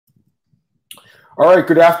All right,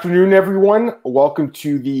 good afternoon, everyone. Welcome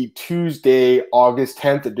to the Tuesday, August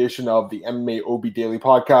 10th edition of the MMAOB Daily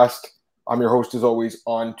Podcast. I'm your host, as always,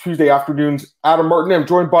 on Tuesday afternoons, Adam Martin. I'm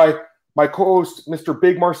joined by my co-host, Mr.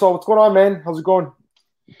 Big Marcel. What's going on, man? How's it going?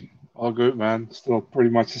 All good, man. Still pretty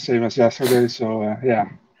much the same as yesterday, so yeah.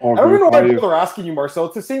 All I don't good. even know why How are people are asking you, Marcel.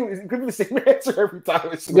 It's the same. It's going to be the same answer every time.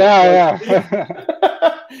 Yeah.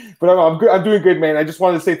 But I'm good. I'm doing good, man. I just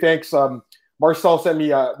wanted to say thanks. Marcel sent me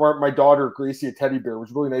my daughter Gracie a teddy bear, which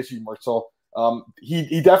was really nice of you, Marcel.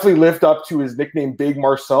 He definitely lived up to his nickname, Big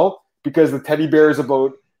Marcel, because the teddy bear is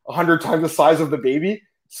about 100 times the size of the baby.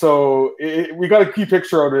 So we got a key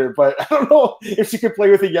picture out of it, but I don't know if she can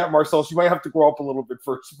play with it yet, Marcel. She might have to grow up a little bit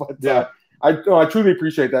first. But yeah, I truly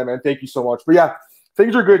appreciate that, man. Thank you so much. But yeah,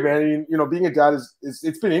 things are good, man. I mean, being a dad is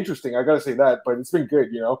it's been interesting. I gotta say that, but it's been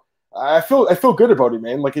good. I feel good about it,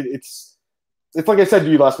 man. Like it's like I said to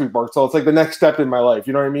you last week, Marcel. It's like the next step in my life.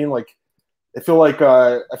 You know what I mean? Like I feel like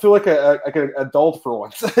an adult for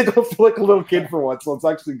once. I don't feel like a little kid for once. So it's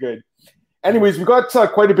actually good. Anyways, we got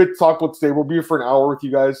quite a bit to talk about today. We'll be here for an hour with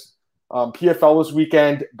you guys. PFL this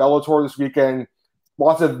weekend, Bellator this weekend.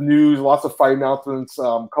 Lots of news, lots of fight announcements.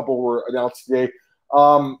 A couple were announced today.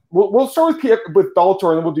 We'll start with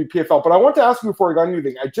Bellator and then we'll do PFL. But I want to ask you before I got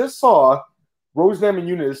anything. I just saw Rose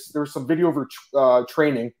Namajunas. There was some video of her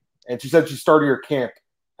training, and she said she's starting her camp.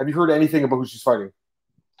 Have you heard anything about who she's fighting?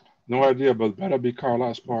 No idea, but better be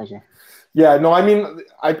Carla Esparza. Yeah, no, I mean,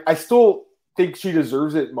 I still think she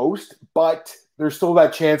deserves it most, but there's still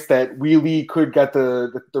that chance that Wheelie could get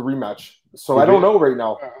the rematch. So I don't know right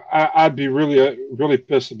now. I'd be really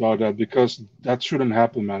pissed about that because that shouldn't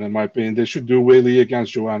happen, man, in my opinion. They should do Wheelie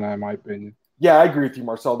against Joanna, in my opinion. Yeah, I agree with you,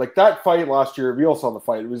 Marcel. Like that fight last year, we all saw the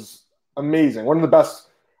fight. It was amazing. One of the best.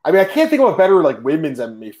 I mean, I can't think of a better women's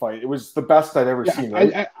MMA fight. It was the best I've ever seen.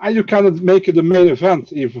 Right? You kind make it the main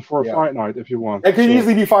event even for a fight night if you want. It could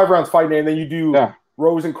easily be 5 rounds fight night, and then you do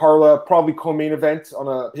Rose and Carla, probably co-main event on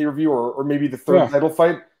a pay-per-view or maybe the third title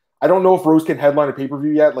fight. I don't know if Rose can headline a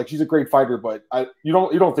pay-per-view yet. Like, she's a great fighter, but you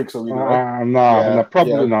don't think so either, right? No,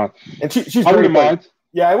 probably not. And she's I wouldn't mind.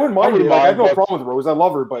 Yeah, I wouldn't mind. I have no problem with Rose. I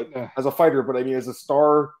love her, but as a fighter, but I mean, as a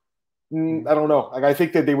star, I don't know. Like, I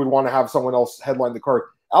think that they would want to have someone else headline the card.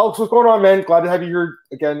 Alex, what's going on, man? Glad to have you here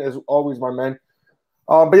again, as always, my man.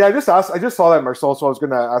 But yeah, I just saw that, Marcel, so I was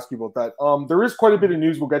going to ask you about that. There is quite a bit of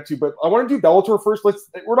news we'll get to, but I want to do Bellator first.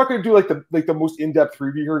 We're not going to do the most in-depth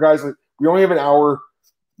review here, guys. We only have an hour.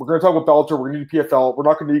 We're going to talk about Bellator. We're going to do PFL. We're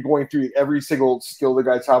not going to be going through every single skill the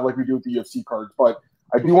guys have like we do with the UFC cards, but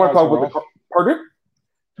I do want to talk about the pardon?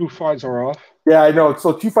 2 fights are off. Yeah, I know.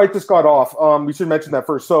 So 2 fights just got off. We should mention that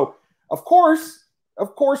first. So of course,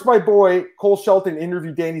 my boy Cole Shelton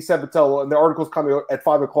interviewed Danny Sabatello, and the article's coming out at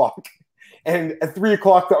 5 o'clock. And at 3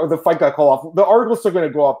 o'clock, the fight got called off. The article's still going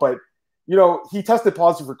to go up, but, he tested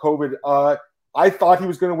positive for COVID. I thought he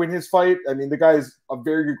was going to win his fight. I mean, the guy is a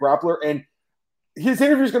very good grappler, and his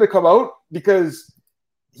interview is going to come out because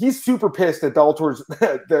he's super pissed at Bellator's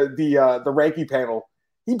the ranking panel.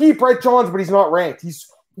 He beat Brett Johns, but he's not ranked. He's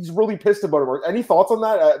really pissed about it. Any thoughts on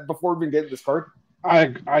that before we even get this card?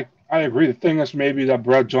 I agree. The thing is maybe that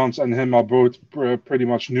Brett Johns and him are both pretty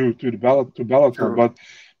much new to Bellator, sure. But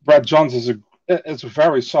Brett Johns is a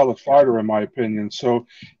very solid fighter in my opinion. So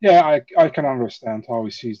yeah, I can understand how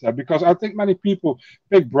he sees that because I think many people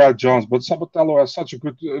pick Brett Johns, but Sabatello has such a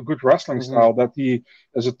good wrestling style that he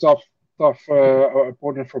is a tough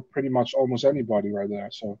opponent for pretty much almost anybody right there.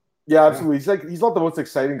 So yeah, absolutely. He's not the most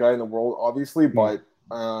exciting guy in the world, obviously, but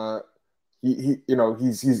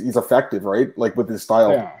he's effective, right? Like with his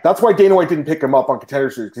style. Yeah. That's why Dana White didn't pick him up on Contender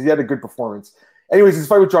Series because he had a good performance. Anyways, his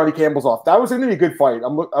fight with Johnny Campbell's off. That was going to be a good fight.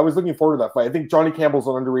 I was looking forward to that fight. I think Johnny Campbell's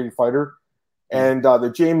an underrated fighter. And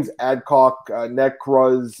the James Adcock,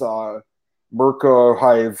 Necruz, Mirka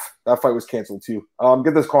Hive, that fight was canceled too.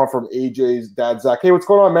 Get this call from AJ's dad, Zach. Hey, what's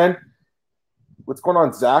going on, man? What's going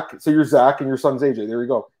on, Zach? So you're Zach and your son's AJ. There you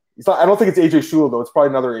go. I don't think it's AJ Shula, though. It's probably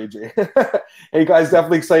another AJ. Hey, guys,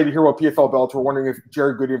 definitely excited to hear about PFL Bellator. We're wondering if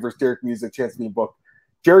Jared Goodin versus Derek Lee has a chance to be booked.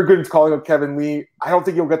 Jared Goodin's calling up Kevin Lee. I don't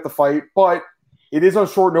think he'll get the fight, but it is on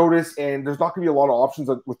short notice, and there's not going to be a lot of options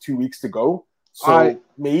with 2 weeks to go. So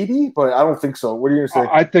maybe, but I don't think so. What are you going to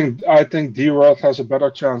say? I think D-Roth has a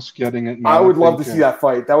better chance getting it. I would love to see that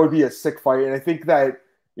fight. That would be a sick fight, and I think that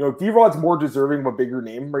D-Rod's more deserving of a bigger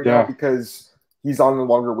name right now because he's on a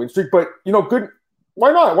longer win streak. But good.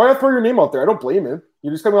 Why not? Why not throw your name out there? I don't blame him.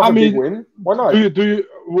 You're just coming off a big win. Why not? Who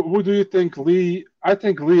do you think Lee? I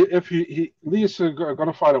think Lee, if Lee is going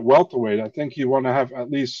to fight at welterweight, I think you want to have at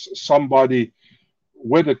least somebody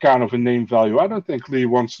with a kind of a name value. I don't think Lee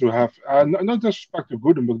wants to have, no disrespect to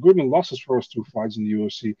Gooden, but Gooden lost his first 2 fights in the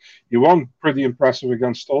UFC. He won pretty impressive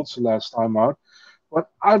against Stoltz the last time out. But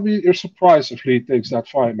I'd be surprised if Lee takes that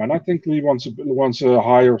fight, man. I think Lee wants a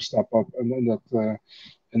higher step up in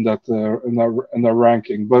that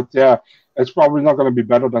ranking. But yeah, it's probably not going to be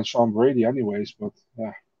better than Sean Brady, anyways. But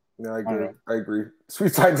yeah, I agree. I agree.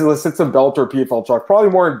 Sweet time to let's hit some Bellator PFL talk. Probably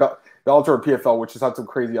more in Bellator or PFL, which has had some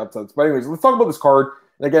crazy upsets. But anyways, let's talk about this card.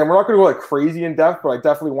 And again, we're not going to go like crazy in depth, but I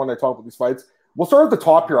definitely want to talk about these fights. We'll start at the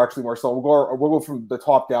top here, actually, Marcel. We'll go from the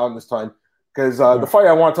top down this time. Because the fight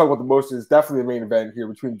I want to talk about the most is definitely the main event here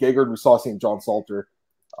between Gegard Mousasi and John Salter.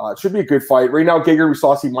 It should be a good fight. Right now, Gegard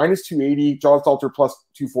Mousasi minus 280, John Salter plus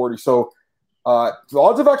 240. So the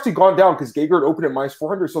odds have actually gone down because Gegard opened at minus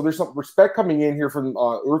 400. So there's some respect coming in here from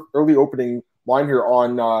early opening line here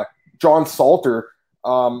on John Salter.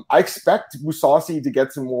 I expect Mousasi to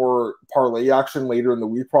get some more parlay action later in the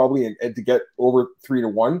week probably and to get over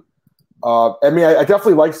 3-1. I mean, I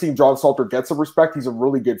definitely like seeing John Salter get some respect. He's a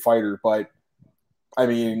really good fighter, but I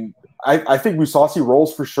mean, I think Mousasi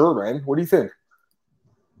rolls for sure, man. What do you think?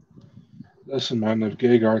 Listen, man, if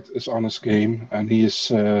Gegard is on his game and he's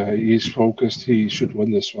focused, he should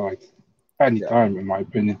win this fight anytime, in my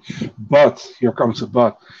opinion. But here comes the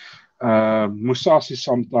but. Mousasi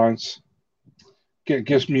sometimes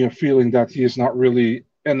gives me a feeling that he is not really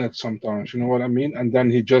in it sometimes. You know what I mean? And then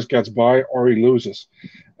he just gets by or he loses,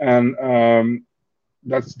 and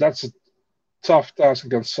that's a tough task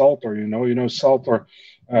against Salter. You know, Salter.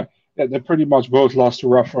 They pretty much both lost to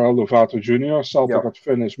Rafael Lovato Jr. Salter got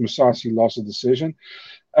finished. Mousasi lost the decision.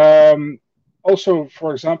 Also,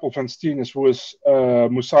 for example, Van Steenis, who is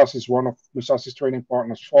one of Mousasi's training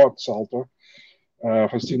partners, fought Salter. Van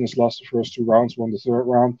Steenis lost the first 2 rounds, won the 3rd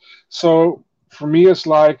round. So for me, it's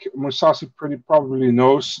like Mousasi probably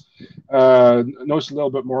knows a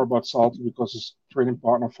little bit more about Salter because his training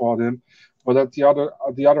partner fought him. But at the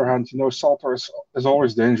other hand, you know, Salter is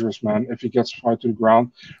always dangerous, man, if he gets fight to the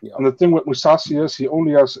ground. Yeah. And the thing with Mousasi is he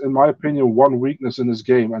only has, in my opinion, one weakness in his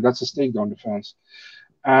game, and that's his takedown defense.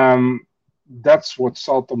 That's what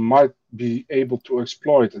Salter might be able to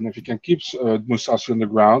exploit. And if he can keep Mousasi on the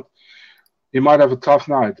ground, he might have a tough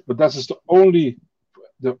night. But that is the only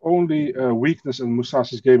weakness in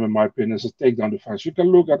Mousasi's game, in my opinion, is his takedown defense. You can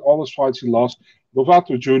look at all his fights he lost.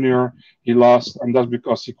 Lovato Jr., he lost, and that's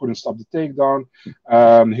because he couldn't stop the takedown.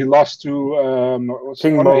 He lost to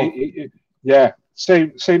King Mo. Yeah,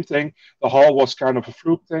 same thing. The Hall was kind of a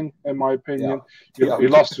fluke thing, in my opinion. Yeah. He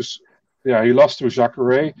lost to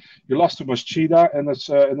Jacare. He lost to Machida in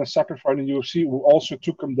the second fight in the UFC, who also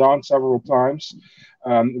took him down several times.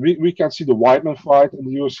 We can see the Weidman fight in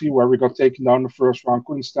the UFC where we got taken down the first round,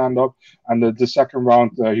 couldn't stand up, and the second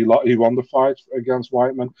round he won the fight against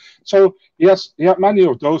Weidman. So he had many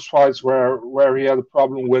of those fights where he had a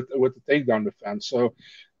problem with the takedown defense. So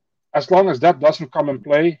as long as that doesn't come in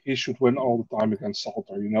play, he should win all the time against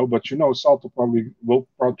Salter, you know. But you know, Salter probably will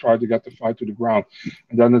try to get the fight to the ground,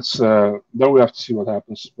 and then then we have to see what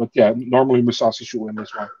happens. But yeah, normally Mousasi should win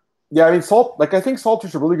this one. Yeah, I mean, I think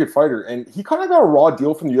Salter's a really good fighter, and he kind of got a raw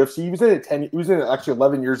deal from the UFC. He was in it He was in it actually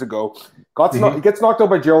 11 years ago. He gets knocked out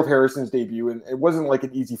by Gerald Harrison's debut, and it wasn't like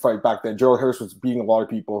an easy fight back then. Gerald Harrison was beating a lot of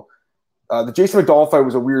people. The Jason McDonald fight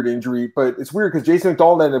was a weird injury, but it's weird because Jason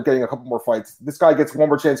McDonald ended up getting a couple more fights. This guy gets one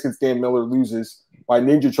more chance against Dan Miller, loses by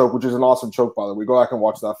ninja choke, which is an awesome choke, by the way. Go back and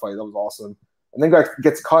watch that fight. That was awesome. And then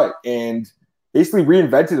gets cut and basically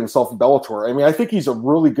reinvented himself in Bellator. I mean, I think he's a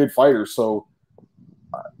really good fighter, so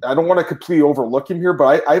I don't want to completely overlook him here,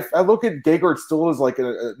 but I look at Gegard still as like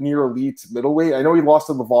a near elite middleweight. I know he lost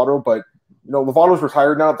to Lovato, but you know, Lovato's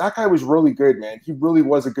retired now. That guy was really good, man. He really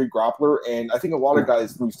was a good grappler, and I think a lot of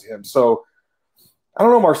guys lose to him. So I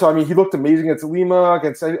don't know, Marcel. I mean, he looked amazing against Lima,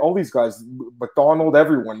 against all these guys, McDonald,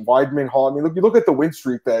 everyone, Weidman, Hall. I mean, you look at the win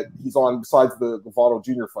streak that he's on besides the Lovato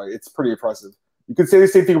Jr. fight. It's pretty impressive. You could say the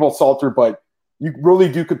same thing about Salter, but you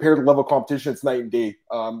really do compare the level of competition. It's night and day.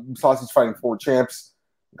 Mousasi's fighting 4 champs,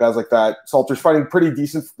 guys like that. Salter's fighting pretty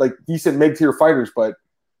decent mid-tier fighters, but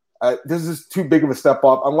this is too big of a step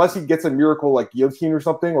up. Unless he gets a miracle like guillotine or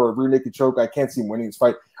something or a rear naked choke, I can't see him winning this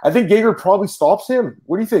fight. I think Gegard probably stops him.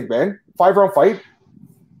 What do you think, man? 5-round fight?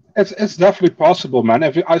 It's definitely possible, man.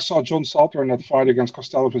 I saw John Salter in that fight against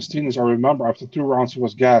Costello Van Steenis, I remember after 2 rounds he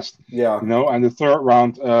was gassed. Yeah. You know, and the 3rd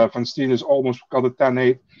round, Van Steenis almost got a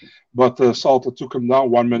 10-8. But Salter took him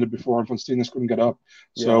down 1 minute before, and Van Steenis couldn't get up.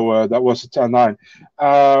 Yeah. So that was a 10-9.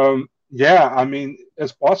 Yeah, I mean,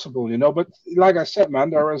 it's possible, you know. But like I said, man,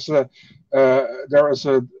 there is a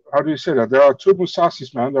how do you say that? There are two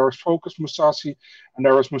Musashis, man. There is focused Musashi, and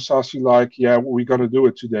there is Musashi like, yeah, we're gonna do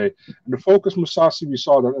it today. And the focused Musashi, we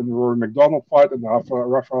saw that in the Rory McDonald fight, and the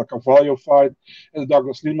Rafael Carvalho fight, and the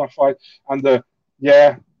Douglas Lima fight, and the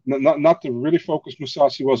not the really focused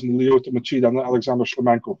Musashi was in the Lyoto Machida and the Alexander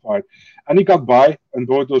Shlemenko fight. And he got by in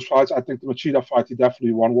both those fights. I think the Machida fight he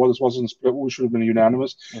definitely won. Well, this wasn't a split, it should have been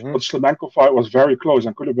unanimous. But the Shlemenko fight was very close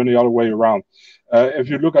and could have been the other way around. If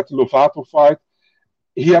you look at the Lovato fight,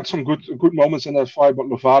 he had some good moments in that fight, but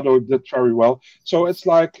Lovato did very well. So it's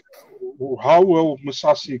like, how will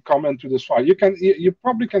Musashi come into this fight? You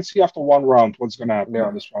probably can see after one round what's going to happen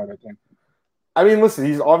in this fight, I think. I mean, listen,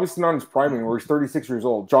 he's obviously not in his prime anymore. He's 36 years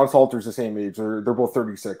old. John Salter's the same age. They're both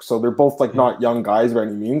 36. So they're both like not young guys by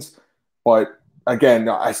any means. But again,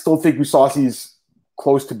 I still think Musashi's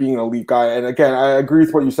close to being an elite guy. And again, I agree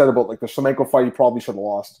with what you said about like the Shlemenko fight. He probably should have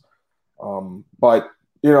lost. But,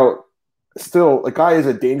 you know, still, the guy is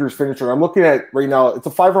a dangerous finisher. I'm looking at right now, it's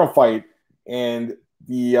a 5-round fight. And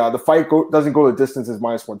the fight doesn't go the distance as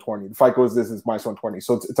 -120. The fight goes distance -120.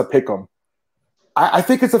 So it's a pick 'em. I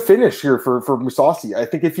think it's a finish here for Musashi. I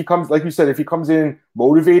think if he comes, like you said, if he comes in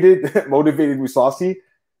motivated Musashi,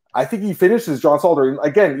 I think he finishes John Salter. And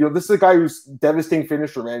again, you know, this is a guy who's devastating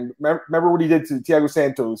finisher, man. Remember what he did to Thiago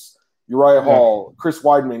Santos, Uriah Hall, Chris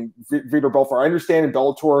Weidman, Vitor Belfort. I understand in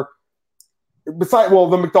Bellator,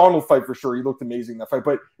 the McDonald fight for sure, he looked amazing in that fight.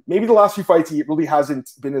 But maybe the last few fights he really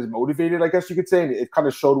hasn't been as motivated, I guess you could say. And it kind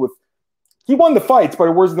of showed with he won the fights, but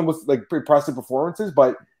it wasn't the most like impressive performances.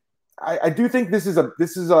 But I do think this is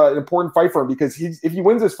an important fight for him because if he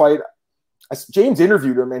wins this fight, James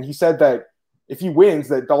interviewed him and he said that if he wins,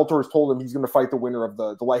 that Bellator has told him he's going to fight the winner of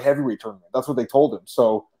the light heavyweight tournament. That's what they told him.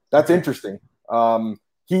 So that's interesting.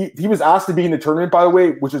 He was asked to be in the tournament, by the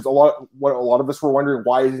way, which is what a lot of us were wondering.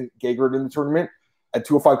 Why isn't Gegard in the tournament at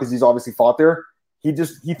 205? Because he's obviously fought there. He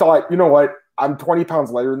thought, you know what? I'm 20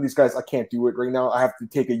 pounds lighter than these guys. I can't do it right now. I have to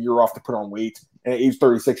take a year off to put on weight. And at age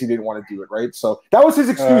 36, he didn't want to do it, right? So that was his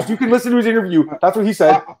excuse. You can listen to his interview. That's what he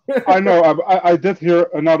said. I know. I did hear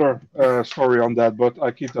another story on that, but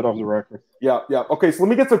I keep that off the record. Yeah. Okay, so let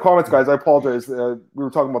me get some comments, guys. I apologize. We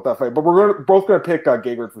were talking about that fight, but we're both going to pick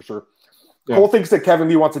Gegard for sure. Yeah. Cole thinks that Kevin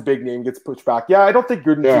Lee wants a big name, gets pushed back. Yeah, I don't think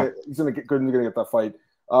Gooden's going to get that fight.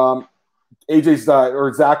 AJ's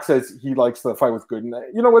or Zach says he likes the fight with Gooden.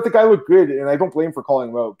 You know what? The guy looked good, and I don't blame him for calling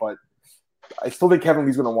him out, but I still think Kevin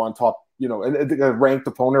Lee's going to want top, you know, a ranked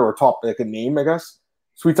opponent or top, like a name, I guess.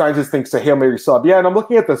 Sweet Time just thinks a Hail Mary sub. Yeah, and I'm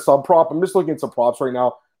looking at the sub prop. I'm just looking at some props right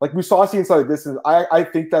now. Like Musashi inside the distance, I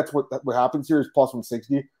think that's what happens here is plus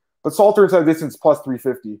 160. But Salter inside the distance plus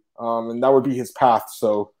 350. And that would be his path.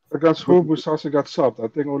 So against who Musashi got subbed? I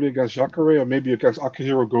think only against Jacare or maybe against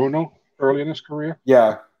Akihiro Gono early in his career.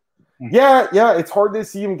 Yeah. Yeah, it's hard to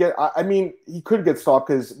see him get. I mean, he could get stopped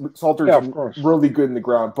because Salter's really good in the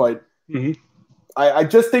ground, but I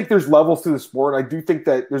just think there's levels to the sport. I do think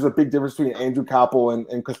that there's a big difference between Andrew Kappel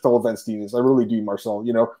and Costello Venstinas. I really do, Marcel.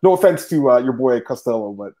 You know, no offense to your boy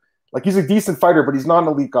Costello, but like he's a decent fighter, but he's not an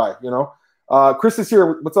elite guy. You know, Chris is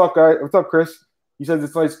here. What's up, guy? What's up, Chris? He says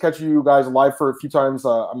it's nice to catch you guys live for a few times.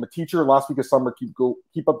 I'm a teacher. Last week of summer, keep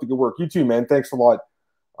up the good work. You too, man. Thanks a lot.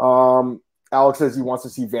 Alex says he wants to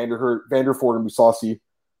see Vanderford and Musashi,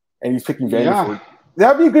 and he's picking Vanderford.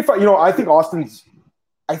 That'd be a good fight. You know, I think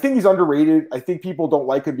he's underrated. I think people don't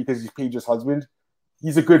like him because he's Paige's husband.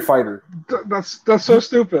 He's a good fighter. That's so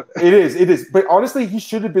stupid. It is. But honestly, he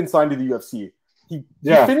should have been signed to the UFC. He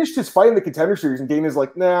finished his fight in the Contender Series, and Dana's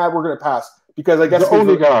like, nah, we're going to pass. Because I guess the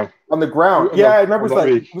only guy on the ground. Yeah, I remember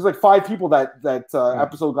it was like 5 people that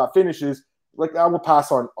episode got finishes. Like, I will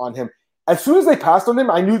pass on him. As soon as they passed on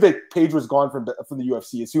him, I knew that Paige was gone from the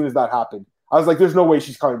UFC. As soon as that happened, I was like, "There's no way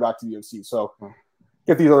she's coming back to the UFC." So,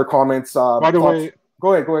 get these other comments. By the way,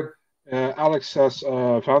 go ahead. Alex says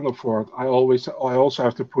Vanderford. I also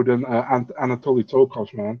have to put in Anatoly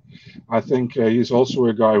Tokov, man. I think he's also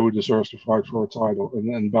a guy who deserves to fight for a title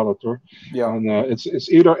in Bellator. Yeah, and it's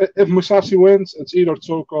either if Musashi wins, it's either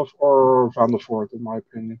Tokov or Vanderford, in my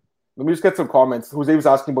opinion. Let me just get some comments. Jose was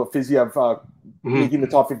asking about Fiziev making the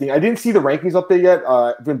top 15. I didn't see the rankings up there yet.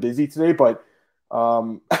 I've been busy today, but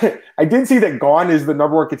I did see that Gon is the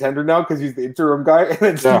number 1 contender now because he's the interim guy, and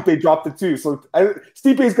then Stipe dropped it too. So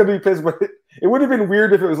Stipe is going to be pissed, but it would have been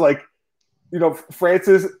weird if it was like, you know,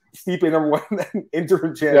 Francis, Stipe number 1, then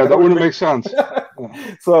interim champ. Yeah, that wouldn't make sense.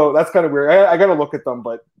 So that's kind of weird. I got to look at them,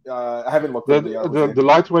 but I haven't looked at them. The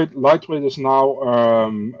lightweight is now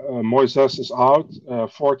Moises is out,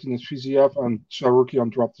 14 is Fiziev, and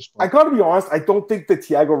Sarukian dropped the spot. I got to be honest, I don't think that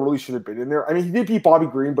Thiago really should have been in there. I mean, he did beat Bobby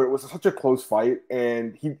Green, but it was such a close fight,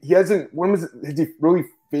 and he hasn't. When was it? Has he really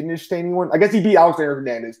finished anyone. I guess he beat Alexander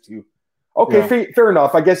Hernandez too. Okay, fair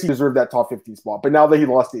enough. I guess he deserved that top 15 spot. But now that he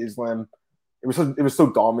lost to Islam, it was so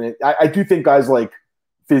dominant. I do think guys like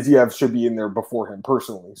Fiziev should be in there before him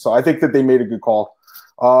personally. So I think that they made a good call.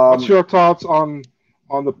 What's your thoughts on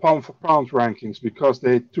the pound for pound rankings? Because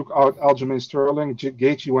they took out Aljamain Sterling,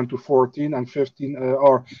 Gaethje went to 14 and 15,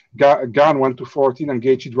 or Gane went to 14 and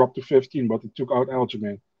Gaethje dropped to 15, but they took out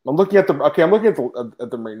Aljamain. I'm looking at them. Okay, I'm looking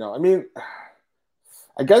at them right now. I mean,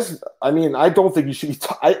 I don't think he should be.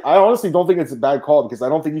 I honestly don't think it's a bad call because I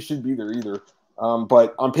don't think he should be there either.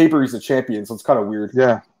 But on paper, he's a champion, so it's kind of weird.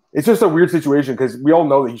 Yeah, it's just a weird situation because we all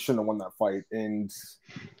know that he shouldn't have won that fight, and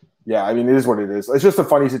yeah, I mean, it is what it is. It's just a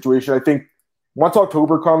funny situation. I think once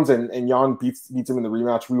October comes and Jan beats him in the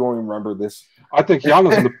rematch, we won't even remember this. I think Jan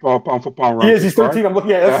is in the pound for pound rankings. He is. He's 13. Right? I'm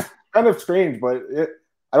looking at it. Yeah. It's kind of strange, but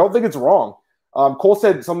I don't think it's wrong. Cole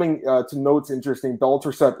said something to note interesting.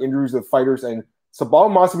 Bellator set up injuries of fighters, and Sabah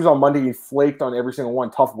Masih was on Monday. He flaked on every single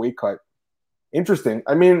one. Tough weight cut. Interesting.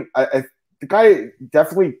 I mean, the guy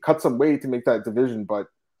definitely cut some weight to make that division, but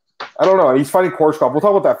I don't know. He's fighting Koreshkov. We'll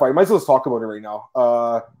talk about that fight. Might as well just talk about it right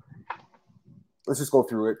now. Let's just go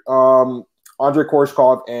through it. Andre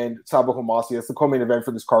Koreshkov and Sabah Homasi. That's the co-main event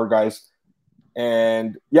for this card, guys.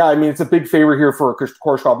 And yeah, I mean, it's a big favor here for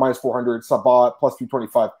Koreshkov minus 400, Sabah plus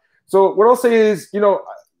 225. So what I'll say is,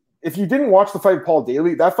 if you didn't watch the fight with Paul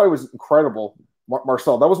Daly, that fight was incredible,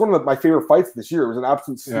 Marcel. That was one of my favorite fights this year. It was an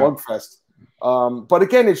absolute slugfest. But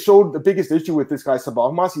again, it showed the biggest issue with this guy,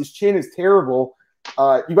 Sabah Homasi. His chin is terrible.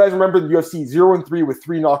 You guys remember the UFC 0-3 with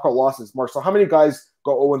 3 knockout losses. Marcel, how many guys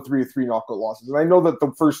go 0-3 with 3 knockout losses? And I know that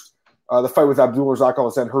the first the fight with Abdul Razak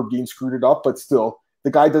Al-Hassan, Herb Dean screwed it up, but still,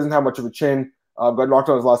 the guy doesn't have much of a chin. Got knocked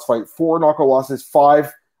out his last fight. 4 knockout losses,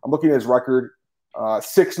 5. I'm looking at his record.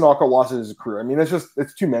 6 knockout losses in his career. I mean,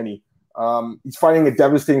 it's too many. He's fighting a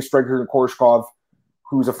devastating striker in Koreshkov,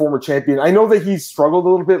 who's a former champion. I know that he's struggled a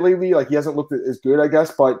little bit lately. Like, he hasn't looked as good, I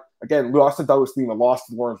guess. But, again, lost to Douglas Lima, lost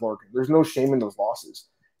to Lawrence Larkin. There's no shame in those losses.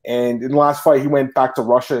 And in the last fight, he went back to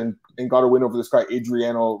Russia and got a win over this guy,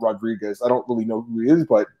 Adriano Rodriguez. I don't really know who he is,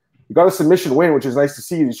 but he got a submission win, which is nice to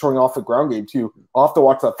see. He's showing off the ground game, too. I'll have to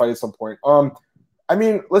watch that fight at some point. I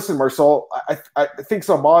mean, listen, Marcel, I think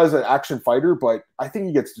Sabah is an action fighter, but I think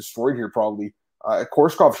he gets destroyed here probably.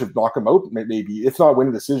 Koreshkov should knock him out, maybe, if not win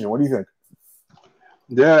a decision. What do you think?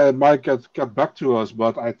 Yeah, it might get back to us,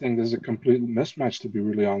 but I think this is a complete mismatch, to be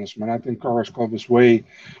really honest, man. I think Koreshkov is way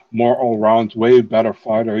more all-round, way better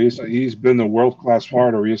fighter. He's been a world-class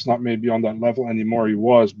fighter. He's not maybe on that level anymore he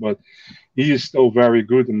was, but he is still very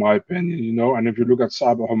good, in my opinion, And if you look at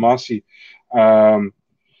Sabah Homasi,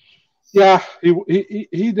 yeah,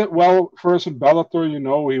 he did well first in Bellator.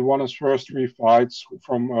 He won his first 3 fights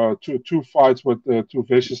from two fights with 2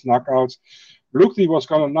 vicious knockouts. Looked he was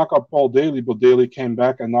going to knock out Paul Daly, but Daly came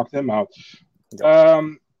back and knocked him out.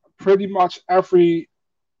 Pretty much every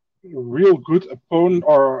real good opponent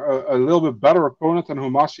or a little bit better opponent than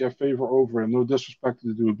Homasi I favor over him. No disrespect to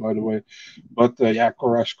the dude, by the way. But yeah,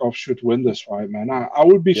 Koreshkov should win this fight, man. I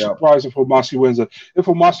would be surprised if Homasi wins it. If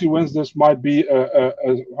Homasi wins this, might be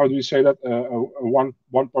how do you say that? A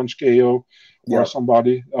one-punch KO or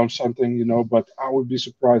somebody or something, But I would be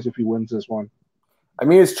surprised if he wins this one. I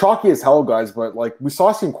mean, it's chalky as hell, guys, but like we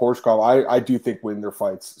saw Sim Koreshkov, I do think win their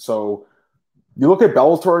fights. So you look at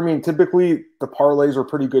Bellator, I mean, typically the parlays are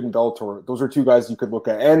pretty good in Bellator. Those are 2 guys you could look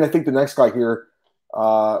at. And I think the next guy here,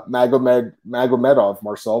 Magomedov,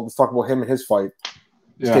 Marcel, let's talk about him and his fight.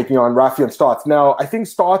 He's taking on Rafian Stotts. Now, I think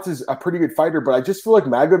Stotts is a pretty good fighter, but I just feel like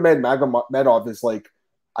Magomedov is like,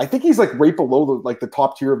 I think he's like right below the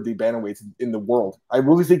top tier of the bantamweights in the world. I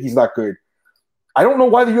really think he's that good. I don't know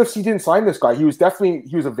why the UFC didn't sign this guy. He was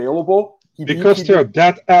available. Because they're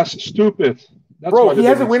that ass stupid. That's bro, he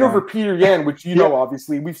has a win over Peter Yan, which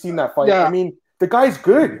obviously we've seen that fight. Yeah. I mean, the guy's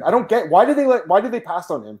good. I don't get why did they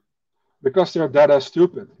pass on him? Because they're that ass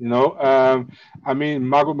stupid, I mean,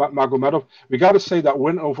 Magomedov. We got to say that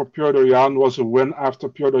win over Piotr Yan was a win after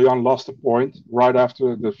Piotr Yan lost a point right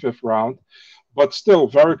after the 5th round, but still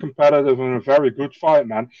very competitive and a very good fight,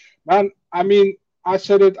 man. I mean. I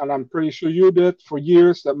said it, and I'm pretty sure you did for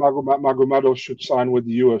years, that Magomedov should sign with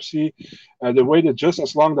the UFC. They waited just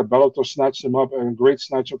as long that Bellator snatched him up, and a great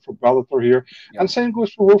snatch up for Bellator here. Yeah. And same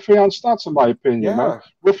goes for Rafian Stotts, in my opinion. Yeah.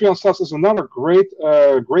 Rafian Stotts is another great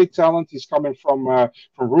talent. He's coming from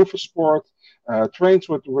Rufus Sport, trains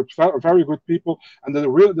with very good people. And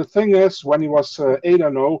the thing is, when he was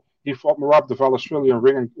 8-0, he fought Merab Dvalishvili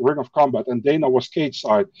in Ring of Combat, and Dana was cage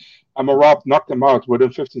side. And Merab knocked him out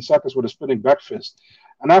within 15 seconds with a spinning back fist.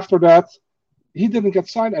 And after that, he didn't get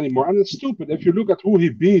signed anymore. And it's stupid. If you look at who he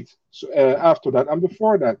beat after that and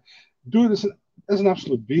before that, dude is is an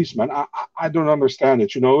absolute beast, man. I don't understand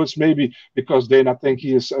it. You know, it's maybe because they not think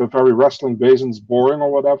he is very wrestling based and it's boring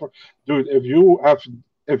or whatever. Dude, if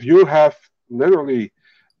you have literally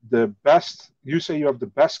the best, you say you have the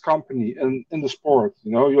best company in the sport,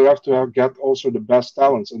 you know, you have to get also the best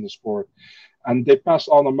talents in the sport. And they passed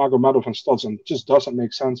on Magomedov and Stutz, and it just doesn't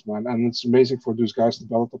make sense, man. And it's amazing for those guys to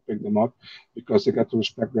Bellator pick them up because they get the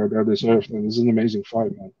respect they're deserved. And it's an amazing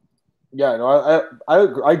fight, man. Yeah, no,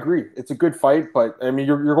 I agree. It's a good fight, but I mean,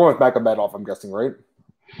 you're going with Magomedov, I'm guessing, right?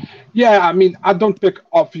 Yeah, I mean, I don't pick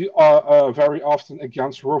up very often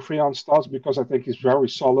against Raufeon Stutz because I think he's very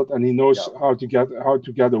solid and he knows how to get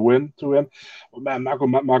a win to him. But man,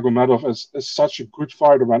 Magomedov is such a good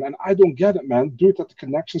fighter, man, and I don't get it, man. Dude, that the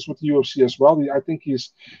connections with the UFC as well. I think he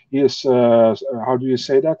is how do you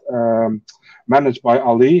say that? Managed by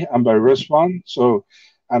Ali and by Rizwan. So.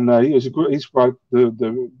 And he's like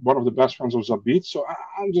the one of the best friends of Zabit. So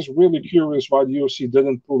I'm just really curious why the UFC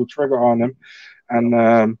didn't pull the trigger on him.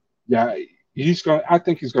 And yeah, I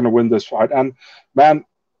think he's gonna win this fight. And man,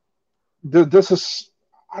 this is.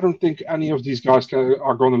 I don't think any of these guys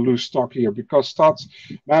are going to lose stock here because Stutz,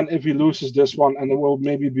 man, if he loses this one and it will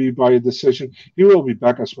maybe be by a decision, he will be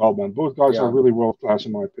back as well, man. Both guys are really world class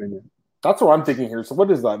in my opinion. That's what I'm thinking here. So what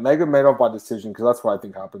is that? Magomedov by decision? Because that's what I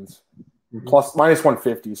think happens. Plus minus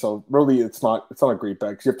 150. So really, it's not a great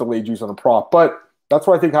bet because you have to lay juice on a prop. But that's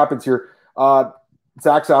what I think happens here.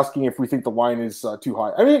 Zach's asking if we think the line is too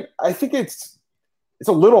high. I mean, I think it's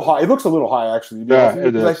a little high. It looks a little high actually. Yeah,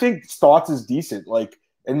 it is. I think Stutz is decent,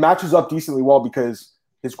 and matches up decently well because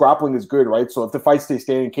his grappling is good, right? So if the fight stays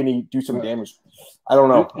standing, can he do some damage? I don't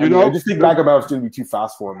know. I just think Magomedov's going to be too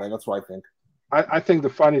fast for him, man. That's what I think. I think the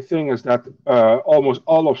funny thing is that almost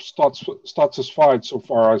all of Stutz's fights so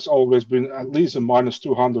far has always been at least a minus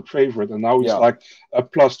 200 favorite, and now he's like a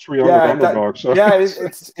plus 300 underdog.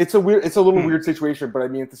 It's a little weird situation, but I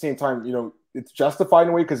mean at the same time, you know, it's justified in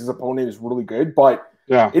a way because his opponent is really good. But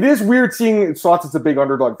it is weird seeing Stutz as a big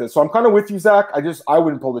underdog. So I'm kind of with you, Zach. I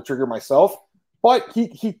wouldn't pull the trigger myself, but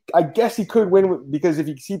I guess he could win because if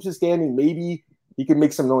he keeps it standing, maybe he can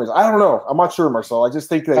make some noise. I don't know. I'm not sure, Marcel. I just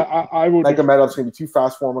think that Magomedov's going to be too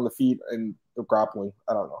fast for him on the feet and the grappling.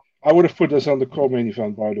 I don't know. I would have put this on the co-main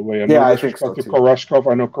event, by the way. I think so too.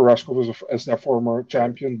 Koreshkov. I know Koreshkov is their former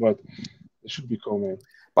champion, but it should be co-main.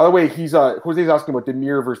 By the way, Jose's asking about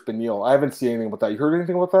Demir versus Beneil. I haven't seen anything about that. You heard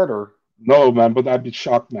anything about that, or? No, man, but I'd be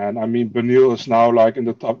shocked, man. I mean, Beneil is now like in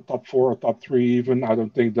the top 4 or top 3 even. I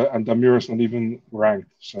don't think that, and Demir is not even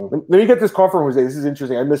ranked. So let me get this call from Jose. This is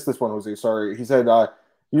interesting. I missed this one, Jose. Sorry. He said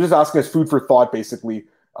he was just asking us food for thought, basically.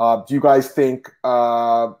 Do you guys think?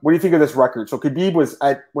 What do you think of this record? So Khabib was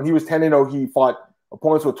when he was 10-0, he fought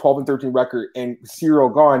opponents with 12-13 record, and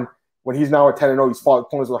Ciryl Gane, when he's now at 10-0, he's fought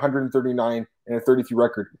opponents with 139 and a 33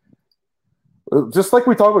 record. Just like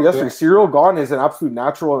we talked about yesterday, Ciryl Gane is an absolute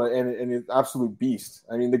natural and an absolute beast.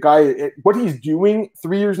 I mean, the guy, what he's doing,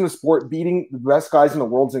 3 years in the sport, beating the best guys in the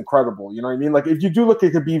world is incredible. You know what I mean? Like, if you do look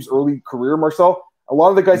at Khabib's early career, Marcel, a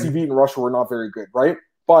lot of the guys he beat in Russia were not very good, right?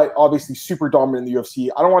 But obviously super dominant in the UFC.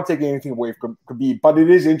 I don't want to take anything away from Khabib, but it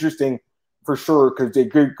is interesting for sure because they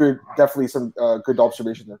definitely some good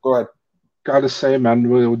observation there. Go ahead. Gotta say, man,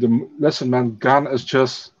 listen, man, Gane is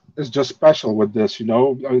just special with this, you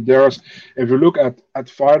know. If you look at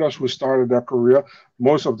fighters who started their career,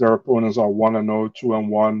 most of their opponents are 1-0,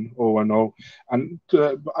 2-1, 0-0, and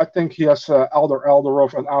I think he has Elder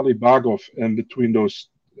Alderov and Ali Bagov in between those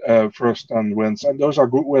first 10 wins, and those are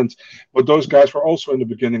good wins. But those guys were also in the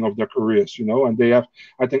beginning of their careers, you know, and they have.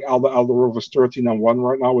 I think Elder Alderov is 13-1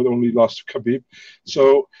 right now with only lost to Khabib.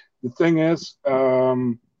 So the thing is.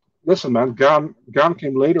 Listen, man, Gane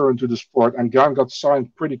came later into the sport, and Gane got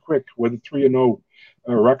signed pretty quick with a 3-0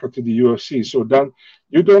 record to the UFC. So then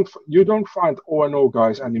you don't find 0-0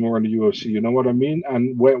 guys anymore in the UFC. You know what I mean?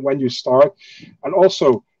 And when you start, and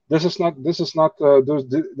also this is not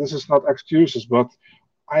excuses, but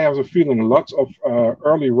I have a feeling lots of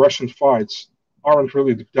early Russian fights aren't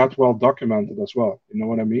really that well documented as well. You know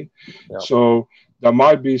what I mean? Yeah. So. There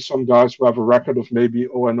might be some guys who have a record of maybe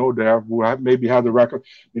 0-0 there, who have maybe had a record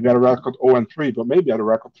 0-3, but maybe had a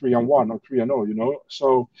record 3-1 or 3-0. You know,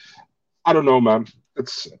 so I don't know, man.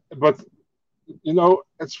 But you know,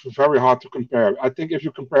 it's very hard to compare. I think if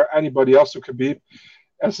you compare anybody else to Khabib,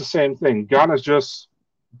 it's the same thing. Gane is just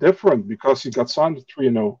different because he got signed at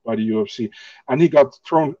 3-0 by the UFC, and he got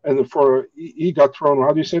thrown he got thrown.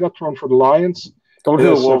 How do you say that? Thrown for the Lions. Thrown to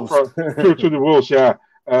the Wolves. To the Wolves, yeah.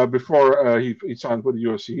 Before he signed with the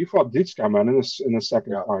UFC, he fought Ditska, man, in his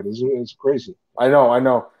second fight. It's crazy. I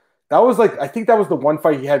know. That was like, I think that was the one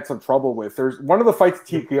fight he had some trouble with. There's one of the fights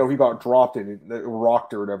TKO he got dropped in,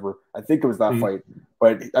 rocked or whatever. I think it was that fight.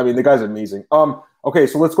 But I mean, the guy's amazing. Okay,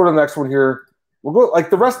 so let's go to the next one here. We'll go like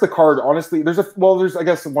the rest of the card. Honestly, there's I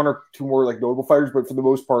guess one or two more like notable fighters, but for the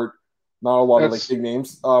most part, not a lot of like big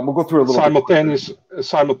names. We'll go through a little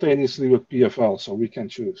simultaneously with PFL, so we can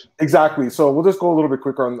choose. Exactly. So we'll just go a little bit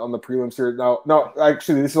quicker on the prelims here. Now,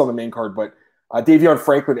 actually, this is on the main card, but Davion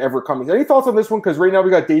Franklin, Everett Cummings. Any thoughts on this one? Because right now we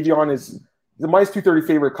got Davion is the minus 230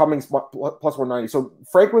 favorite, Cummings plus 190. So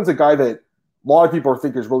Franklin's a guy that a lot of people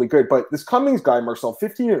think is really good, but this Cummings guy, Marcel,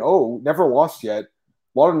 15-0, never lost yet.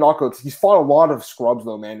 A lot of knockouts. He's fought a lot of scrubs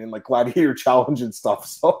though, man, in like Gladiator Challenge and stuff.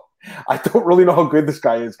 So I don't really know how good this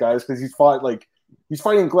guy is, guys, because he's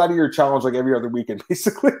fighting Gladiator Challenge like every other weekend,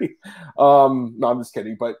 basically. No, I'm just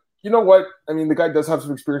kidding. But you know what? I mean, the guy does have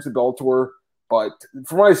some experience in Bellator, but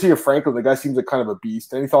from what I see of Franklin, the guy seems like kind of a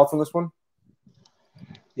beast. Any thoughts on this one?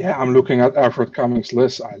 Yeah, I'm looking at Everett Cummings'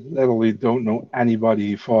 list. I literally don't know anybody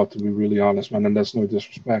he fought, to be really honest, man, and that's no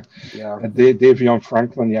disrespect. Yeah. Davion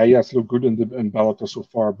Franklin, yeah, he has looked good in Bellator so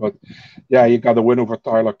far, but yeah, he got a win over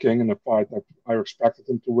Tyler King in a fight that I expected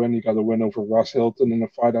him to win. He got a win over Russ Hilton in a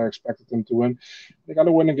fight I expected him to win. They got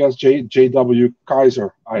a win against J.W.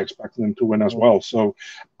 Kaiser. I expected him to win as well. So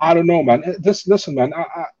I don't know, man. Listen, man,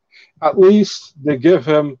 at least they give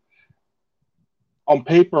him on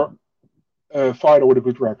paper fighter with a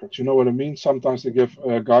good record. You know what I mean? Sometimes they give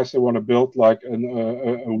guys they want to build like a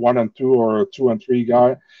 1-2 or a 2-3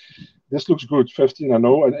 guy. This looks good,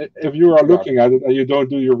 15-0. And if you are looking at it and you don't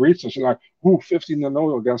do your research, you're like,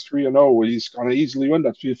 15-0 against 3-0. He's gonna easily win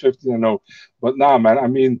that 15-0. But nah, man. I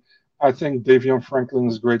mean, I think Davion Franklin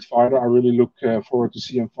is a great fighter. I really look forward to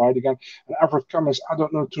see him fight again. And Everett Cummings, I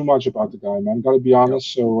don't know too much about the guy, man. Got to be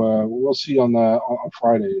honest. So we'll see on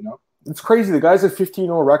Friday. You know. It's crazy. The guy's a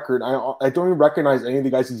 15-0 record. I don't even recognize any of the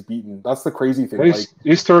guys he's beaten. That's the crazy thing.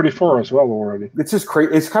 He's 34 as well already. It's just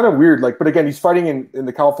crazy. It's kind of weird. Like, but again, he's fighting in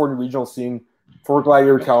the California regional scene for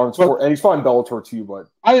Gladiator Challenge, and he's fought in Bellator too. But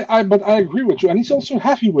I agree with you, and he's also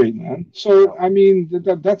heavyweight, man. So I mean,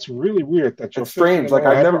 that's really weird. It's strange. Like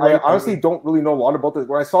I honestly don't really know a lot about this.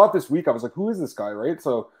 When I saw it this week, I was like, who is this guy, right?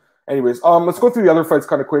 So, anyways, let's go through the other fights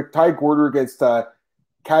kind of quick. Ty Gorder against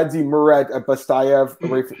Kadzi Murad Bastayev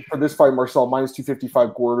for this fight. Marcel minus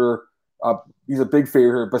 255 Gorder. He's a big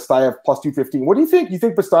favorite here. Bastayev plus 215. What do you think? You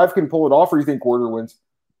think Bastayev can pull it off, or you think Gorder wins?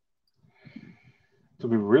 To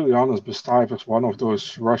be really honest, Bastayev is one of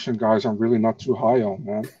those Russian guys I'm really not too high on,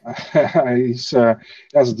 man. He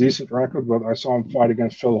has a decent record, but I saw him fight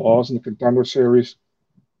against Phil Hawes in the Contender Series.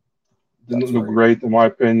 Didn't look great, in my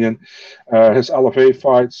opinion. His LFA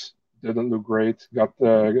fights didn't look great. Got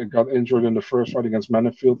injured in the first fight against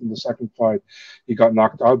Mennefield. In the second fight, he got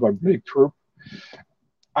knocked out by Blake Troop.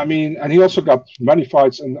 I mean, and he also got many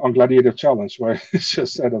fights on Gladiator Challenge, where it's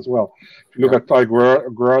just said as well. If you look at Ty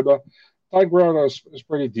Guerrero, Ty Guerrero is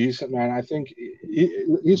pretty decent, man. I think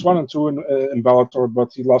he's 1-2 in Bellator,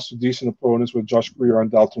 but he lost to decent opponents with Josh Greer and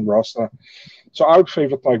Dalton Rasta. So I would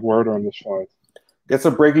favor Ty Guerrero in this fight. Get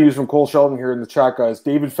some breaking news from Cole Sheldon here in the chat, guys.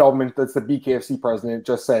 David Feldman, that's the BKFC president,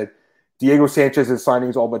 just said Diego Sanchez's signing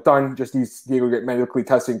is all but done. Just needs Diego to get medically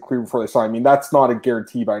tested and cleared before they sign. I mean, that's not a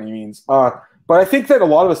guarantee by any means. But I think that a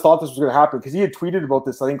lot of us thought this was going to happen because he had tweeted about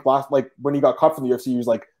this, I think, when he got cut from the UFC. He was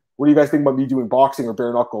like, what do you guys think about me doing boxing or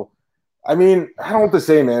bare knuckle? I mean, I don't know what to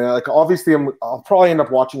say, man. Like, obviously, I'll probably end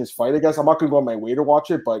up watching his fight, I guess. I'm not going to go on my way to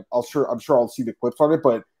watch it, but I'm sure I'll see the clips on it.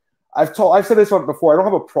 But I've said this one before. I don't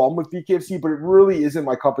have a problem with BKFC, but it really isn't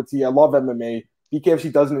my cup of tea. I love MMA.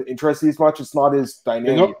 BKFC doesn't interest me as much. It's not as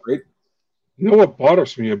dynamic, right? You know what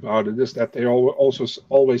bothers me about it is that they are also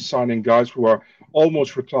always signing guys who are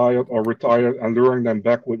almost retired or retired and luring them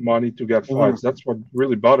back with money to get fights. That's what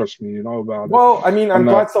really bothers me, about it. Well, I mean, I'm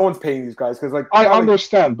glad someone's paying these guys because, like, I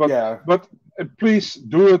understand, but please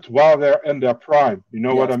do it while they're in their prime. You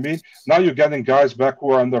know what I mean? Now you're getting guys back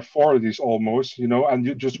who are in their 40s almost, and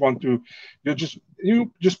you just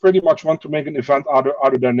pretty much want to make an event out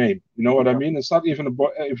of their name. You know what I mean? It's not even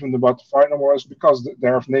about the fight no more. It's because they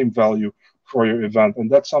have name value for your event,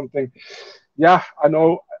 and that's something. Yeah, I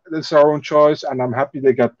know it's our own choice, and I'm happy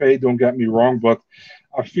they get paid. Don't get me wrong, but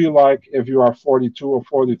I feel like if you are 42 or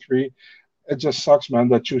 43, it just sucks, man,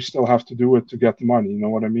 that you still have to do it to get the money. You know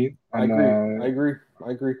what I mean? And, I agree.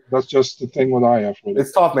 That's just the thing what I have with it.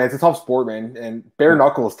 It's tough, man. It's a tough sport, man. And bare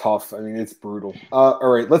knuckle is tough. I mean, it's brutal.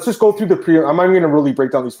 All right, let's just go through the pre. I'm not going to really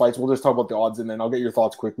break down these fights. We'll just talk about the odds, and then I'll get your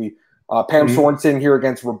thoughts quickly. Pam Sorensen here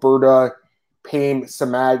against Roberta Payne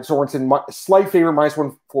Samad. Sorensen, slight favorite, minus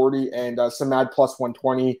 140, and Samad plus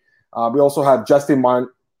 120. We also have Justin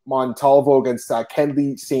Montalvo against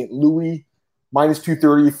Kenley St. Louis. minus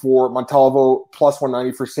 230 for Montalvo, plus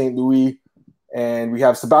 190 for St. Louis. And we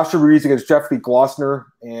have Sebastian Ruiz against Jeffrey Glossner.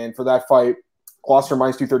 And for that fight, Glossner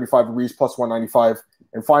minus 235, Ruiz plus 195.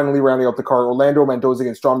 And finally, rounding out the card, Orlando Mendoza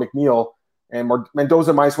against John McNeil. And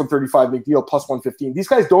Mendoza minus 135, McNeil plus 115. These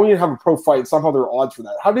guys don't even have a pro fight, and somehow they're odds for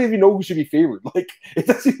that. How do they even know who should be favored? Like, it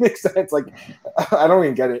doesn't even make sense. Like, I don't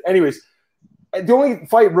even get it. Anyways, the only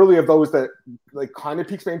fight really of those that like kind of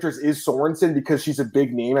piques my interest is Sorensen because she's a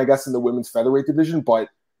big name, I guess, in the women's featherweight division. But,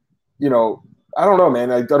 you know, I don't know,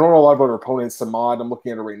 man. I don't know a lot about her opponent, Samad. I'm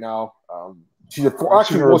looking at her right now. She's a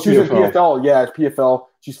she's in PFL. Yeah, it's PFL.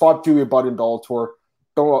 She's fought Julia Budd in Bellator.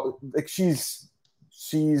 She's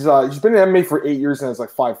been in MMA for 8 years and has like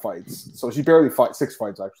 5 fights. So she barely fights, 6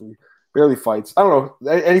 fights actually. Barely fights. I don't know.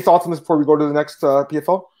 Any thoughts on this before we go to the next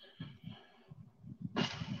PFL?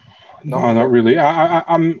 No, not really.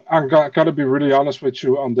 I'm gotta be really honest with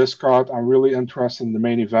you on this card. I'm really interested in the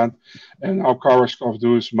main event, and how Karashkov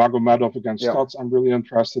does Magomedov against Stutz. I'm really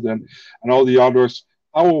interested in, and all the others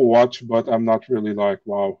I will watch, but I'm not really like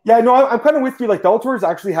wow. Yeah, no, I'm kind of with you. Like Bellator's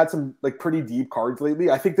actually had some like pretty deep cards lately.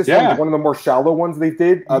 I think this one's one of the more shallow ones they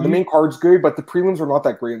did. The main card's good, but the prelims are not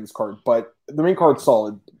that great in this card. But the main card's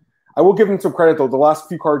solid. I will give them some credit though. The last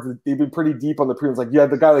few cards they've been pretty deep on the prelims. Like you had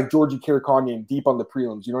the guy like Georgi Kirikanian deep on the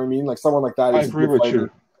prelims. You know what I mean? Like someone like that. I agree with you.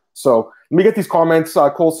 So let me get these comments.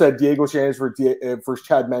 Cole said Diego Shannon versus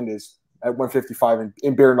Chad Mendes at 155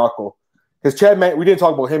 in bare knuckle. Because Chad Mendes, we didn't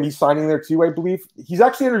talk about him. He's signing there too, I believe. He's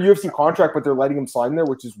actually under UFC contract, but they're letting him sign there,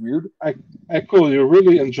 which is weird. Cool. You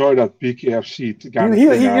really enjoy that BKFC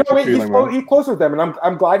He's close with them, and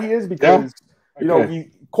I'm glad he is because you know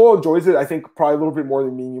Cole enjoys it. I think probably a little bit more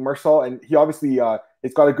than me and you, Marcel, and he obviously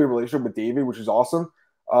has got a good relationship with David, which is awesome.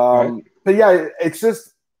 But yeah, it's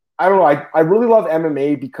just I don't know. I really love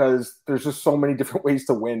MMA because there's just so many different ways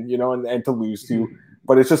to win, you know, and to lose too.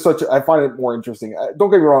 But it's just I find it more interesting. Don't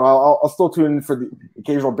get me wrong. I'll still tune in for the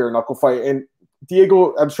occasional bare knuckle fight. And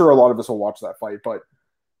Diego, I'm sure a lot of us will watch that fight. But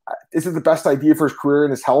is it the best idea for his career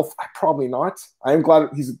and his health? Probably not. I am glad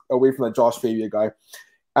he's away from that Josh Fabia guy.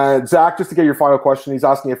 Zach, just to get your final question, he's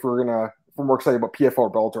asking if we're more excited about PFL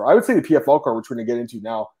or Bellator. I would say the PFL card, which we're going to get into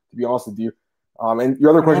now, to be honest with you. And your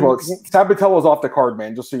other question about Sabatello is off the card,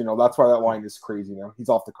 man. Just so you know, that's why that line is crazy now. He's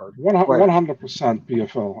off the card. 100%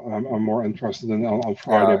 PFL. I'm more interested in on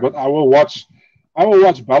Friday, but I will watch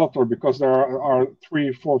Bellator because there are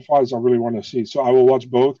 3-4 fights I really want to see. So I will watch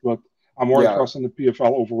both, but I'm more interested in the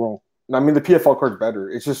PFL overall. I mean, the PFL card's better.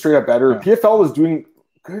 It's just straight up better. Yeah. PFL is doing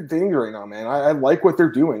good things right now, man. I like what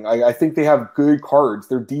they're doing. I think they have good cards.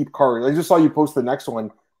 They're deep cards. I just saw you post the next one.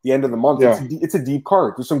 The end of the month. Yeah. It's a deep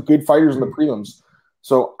card. There's some good fighters in the prelims.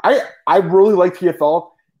 So I really like PFL.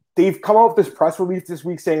 They've come out with this press release this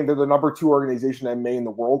week saying they're the number 2 organization in MMA in the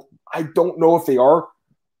world. I don't know if they are.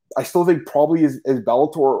 I still think probably is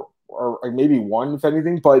Bellator or maybe 1, if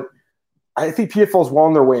anything. But I think PFL is well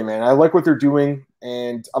on their way, man. I like what they're doing,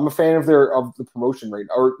 and I'm a fan of the promotion right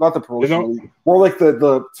now. Or not the promotion, more like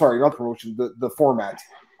the sorry, not the promotion, the format.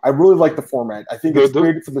 I really like the format. I think it's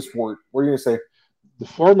great for the sport. What are you going to say? The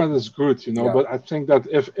format is good, you know, but I think that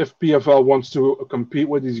if PFL wants to compete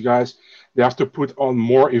with these guys, they have to put on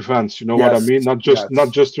more events. You know what I mean? Not just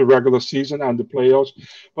the regular season and the playoffs,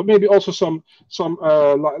 but maybe also some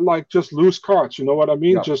like just loose cards. You know what I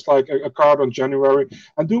mean? Yeah. Just like a card on January,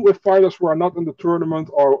 and do it with fighters who are not in the tournament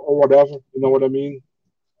or whatever. You know what I mean?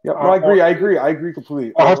 Yeah, no, I agree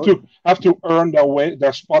completely. I have to earn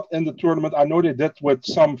their spot in the tournament. I know they did with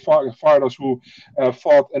some fighters who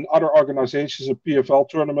fought in other organizations, a PFL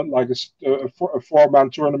tournament, like a 4-man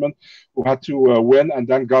tournament, who had to win and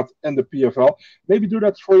then got in the PFL. Maybe do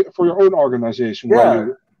that for your own organization. Yeah,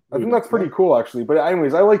 I think that's pretty cool, actually. But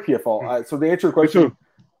anyways, I like PFL. So to answer your question,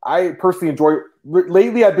 I personally enjoy.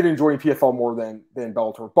 Lately, I've been enjoying PFL more than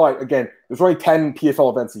Bellator. But again, there's only 10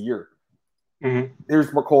 PFL events a year. Mm-hmm. Here's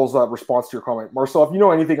Cole's response to your comment. Marcel, if you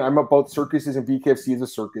know anything, I'm about circuses, and BKFC is a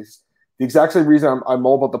circus. The exact same reason I'm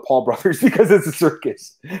all about the Paul brothers, because it's a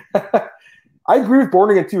circus. I agree with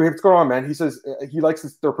Bornigan too. Hey, what's going on, man? He says he likes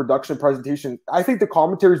their production presentation. I think the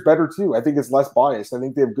commentary is better too. I think it's less biased. I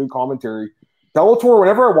think they have good commentary. Bellator,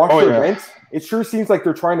 whenever I watch their events, it sure seems like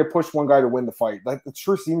they're trying to push one guy to win the fight. It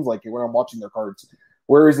sure seems like it when I'm watching their cards.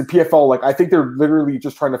 Whereas the PFL, like I think they're literally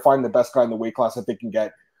just trying to find the best guy in the weight class that they can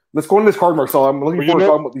get. Let's go into this card, Marcel. I'm looking forward to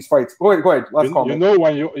talking about these fights. Go ahead. Last comment. You know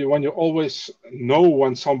when you always know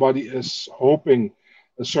when somebody is hoping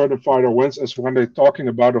a certain fighter wins is when they're talking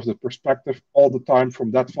about of the perspective all the time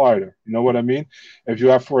from that fighter. You know what I mean? If you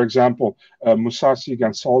have, for example, Musashi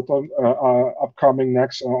against Sultan upcoming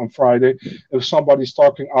next on Friday, if somebody's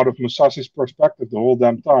talking out of Musashi's perspective the whole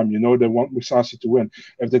damn time, you know they want Musashi to win.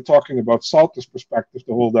 If they're talking about Sultan's perspective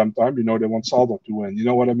the whole damn time, you know they want Sultan to win. You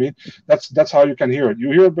know what I mean? That's how you can hear it.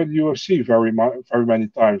 You hear it in UFC very many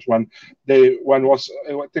times I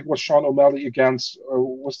think it was Sean O'Malley against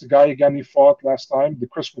was the guy again he fought last time, the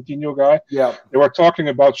Chris Coutinho guy. Yeah, they were talking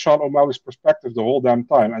about Sean O'Malley's perspective the whole damn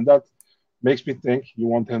time, and that makes me think you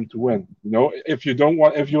want him to win. You know, if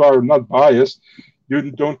you are not biased,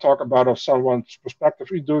 you don't talk about someone's perspective.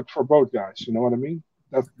 You do it for both guys. You know what I mean?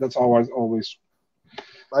 That's how I always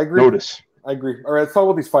notice. I agree. All right, let's talk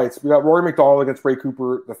about these fights. We got Rory McDonald against Ray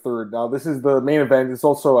Cooper III. Now, this is the main event. It's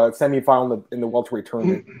also a semifinal in the welterweight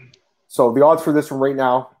tournament. So the odds for this one right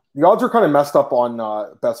now, the odds are kind of messed up on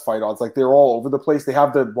best fight odds. Like, they're all over the place. They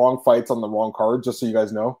have the wrong fights on the wrong card, just so you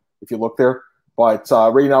guys know, if you look there. But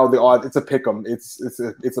right now, the odds, it's a pick 'em. It's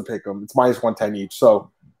a pick 'em. It's minus 110 each. So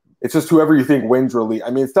it's just whoever you think wins, really. I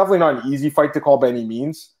mean, it's definitely not an easy fight to call by any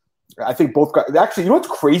means. I think both guys – actually, you know what's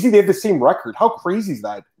crazy? They have the same record. How crazy is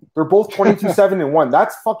that? They're both 22-7-1.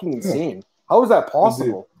 That's fucking insane. How is that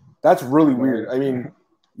possible? That's really weird. I mean,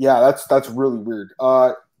 yeah, that's really weird.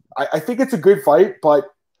 I think it's a good fight, but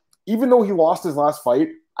even though he lost his last fight,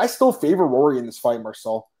 I still favor Rory in this fight,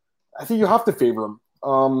 Marcel. I think you have to favor him.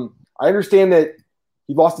 I understand that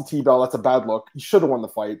he lost to T-Bell. That's a bad look. He should have won the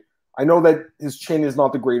fight. I know that his chin is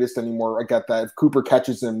not the greatest anymore. I get that. If Cooper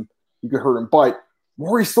catches him, he could hurt him. But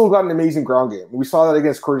Rory's still got an amazing ground game. We saw that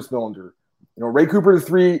against Curtis Millinger. You know, Ray Cooper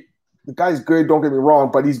III, the guy's good, don't get me wrong,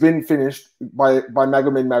 but he's been finished by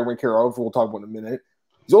Magomedov, we'll talk about in a minute.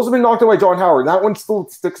 He's also been knocked out by John Howard. That one still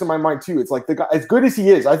sticks in my mind, too. It's like the guy, as good as he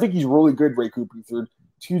is, I think he's really good, Ray Cooper III.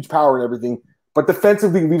 Huge power and everything. But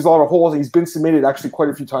defensively, he leaves a lot of holes, and he's been submitted actually quite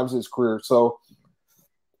a few times in his career. So,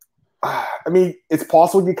 I mean, it's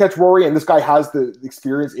possible to catch Rory, and this guy has the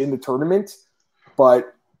experience in the tournament.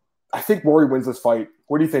 But I think Rory wins this fight.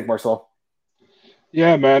 What do you think, Marcel?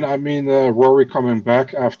 Yeah, man. I mean, Rory coming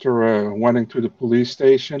back after went to the police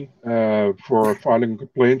station for filing a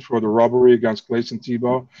complaint for the robbery against Clayton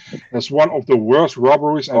Tebow. That's one of the worst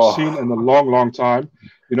robberies I've seen in a long, long time.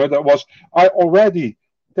 You know, I already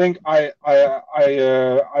think I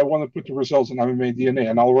want to put the results in MMA DNA,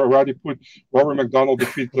 and I already put Rory McDonald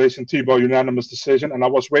defeat Clayton Tebow unanimous decision, and I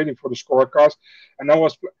was waiting for the scorecard, and I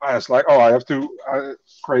was like, oh, I have to,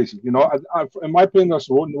 crazy, you know. In my opinion, there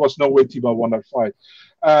was no way Tebow won that fight.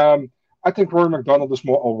 I think Rory McDonald is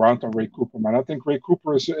more all round than Ray Cooper, man. I think Ray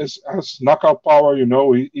Cooper has knockout power, you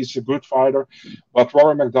know. He's a good fighter, but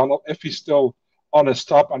Rory McDonald, if he's still on his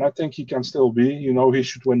top, and I think he can still be, you know, he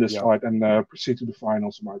should win this fight and proceed to the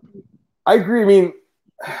finals, in my opinion. I agree. I mean,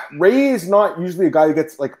 Ray is not usually a guy who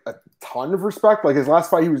gets like a ton of respect. Like his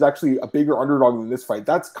last fight, he was actually a bigger underdog than this fight.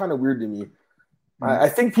 That's kind of weird to me. I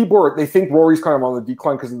think they think Rory's kind of on the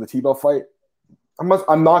decline because of the T-Bell fight.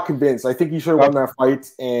 I'm not convinced. I think he should have won that fight,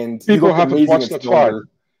 and people haven't watched that fight.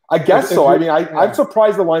 I guess so. I mean, I'm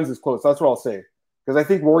surprised the line's this close. That's what I'll say, because I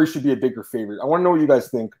think Rory should be a bigger favorite. I want to know what you guys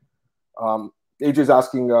think. AJ's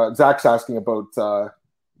asking, Zach's asking about.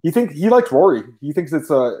 He likes Rory. He thinks it's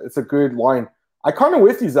a good line. I kind of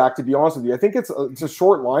with you, Zach. To be honest with you, I think it's a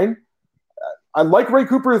short line. I like Ray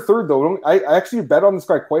Cooper III though. I actually bet on this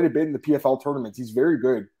guy quite a bit in the PFL tournaments. He's very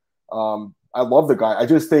good. I love the guy. I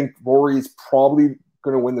just think Rory's probably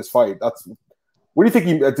going to win this fight. What do you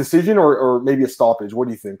think? A decision or maybe a stoppage? What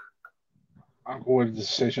do you think? I'm going with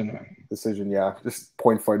decision, man. Decision, yeah. Just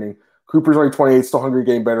point fighting. Cooper's only 28, still hungry,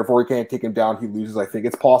 getting better. If Rory can't take him down, he loses, I think.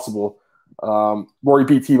 It's possible. Rory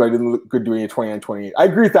beat T, but I didn't look good doing it 29-28. I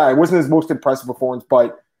agree with that. It wasn't his most impressive performance,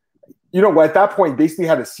 but you know what? At that point, basically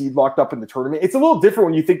had a seed locked up in the tournament. It's a little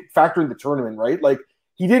different when you factor in the tournament, right? Like,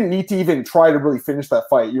 he didn't need to even try to really finish that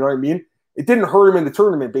fight. You know what I mean? It didn't hurt him in the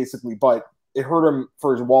tournament, basically, but it hurt him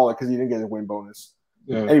for his wallet because he didn't get a win bonus.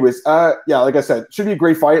 Yeah. Anyways, like I said, should be a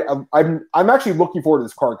great fight. I'm actually looking forward to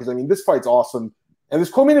this card because, I mean, this fight's awesome. And this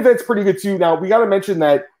co-main event's pretty good, too. Now, we got to mention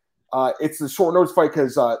that it's a short notice fight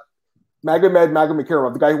because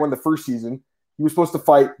Magomedov, the guy who won the first season, he was supposed to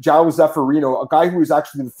fight João Zeffirino, a guy who was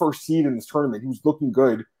actually the first seed in this tournament. He was looking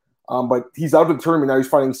good, but he's out of the tournament now. He's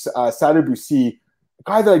fighting Sadar Boussi, a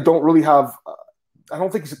guy that I don't really have I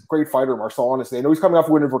don't think he's a great fighter, Marcel, honestly. I know he's coming off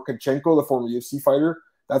a win over Konchenko, the former UFC fighter.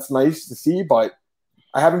 That's nice to see, but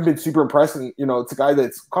I haven't been super impressed. And, you know, it's a guy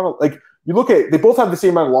that's kind of like, you look at, they both have the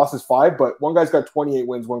same amount of losses, 5, but one guy's got 28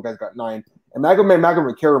 wins, one guy's got 9. And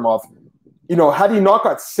Magomedov, you know, had he not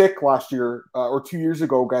got sick last year or 2 years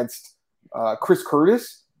ago against Chris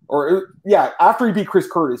Curtis, after he beat Chris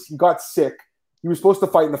Curtis, he got sick. He was supposed to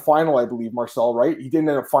fight in the final, I believe, Marcel, right? He didn't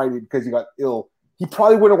end up fighting because he got ill. He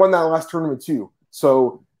probably would have won that last tournament too.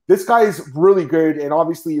 So this guy is really good, and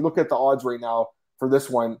obviously you look at the odds right now for this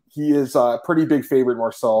one. He is a pretty big favorite,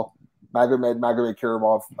 Marcel. Magomed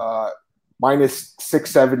Karimov, minus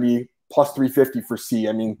 670, plus 350 for C.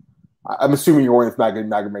 I mean, I'm assuming you're going with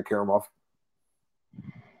Magomed Karimov.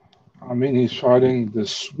 I mean, he's fighting the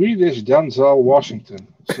Swedish Denzel Washington.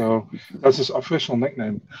 So that's his official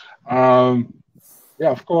nickname. Yeah,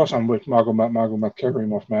 of course I'm with Magomed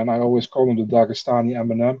Karimov, man. I always call him the Dagestani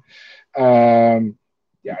Eminem.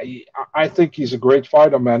 I think he's a great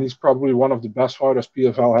fighter, man. He's probably one of the best fighters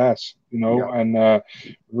PFL has, and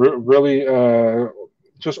really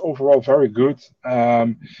just overall very good. Has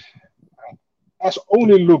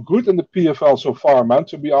only looked good in the PFL so far, man,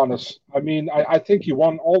 to be honest. I mean, I think he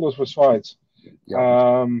won all of his fights.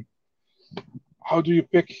 Yeah. How do you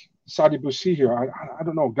pick Sadi Boussi here? I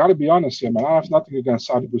don't know. Got to be honest here, man. I have nothing against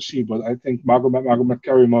Sadi Boussi, but I think Magomed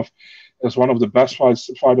Karimov is one of the best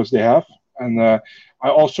fighters they have. And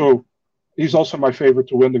he's also my favorite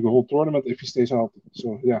to win the whole tournament if he stays healthy.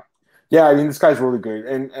 So, yeah. Yeah, I mean, this guy's really good.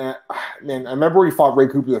 And, man, I remember when he fought Ray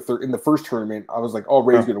Cooper in the first tournament. I was like, oh,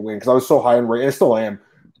 Ray's going to win because I was so high on Ray. And I still am.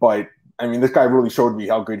 But, I mean, this guy really showed me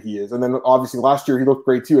how good he is. And then, obviously, last year he looked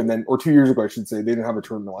great, too. And then, or 2 years ago, I should say. They didn't have a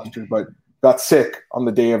tournament last year. But got sick on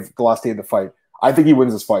the last day of the fight. I think he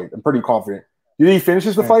wins this fight. I'm pretty confident. Do you think he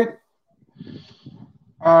finishes the fight?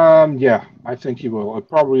 Yeah, I think he will. It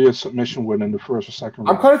probably is a submission win in the first or second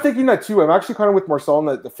round. I'm kind of thinking that too. I'm actually kind of with Marcel in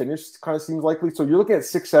that the finish kind of seems likely. So you're looking at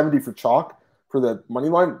 670 for chalk for the money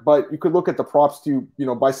line, but you could look at the props too.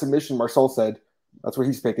 By submission, Marcel said that's what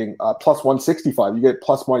he's picking. Plus 165, you get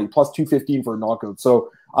plus money, plus 215 for a knockout.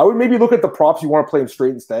 So I would maybe look at the props. You want to play him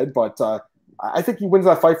straight instead, but I think he wins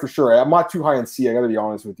that fight for sure. I'm not too high on C. I got to be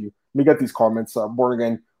honest with you. Let me get these comments.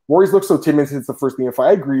 Morgan, Warriors look so timid since the first game fight.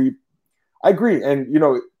 I agree.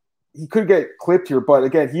 And, he could get clipped here, but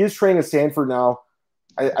again, he is training at Stanford now.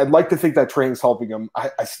 I'd like to think that training's helping him.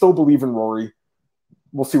 I still believe in Rory.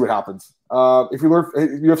 We'll see what happens. If you learn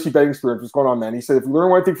UFC betting experience, what's going on, man? He said, if you learn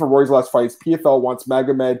one thing from Rory's last fights, PFL wants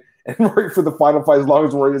Magomed and Rory for the final fight as long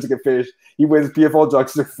as Rory doesn't get finished. He wins. PFL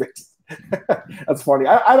judges are fixed. That's funny.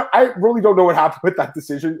 I really don't know what happened with that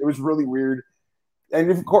decision. It was really weird. And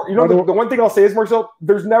the one thing I'll say is, Marcel,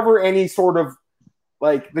 there's never any sort of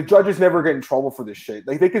the judges never get in trouble for this shit.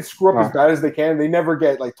 They can screw up as bad as they can. They never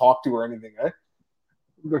get talked to or anything.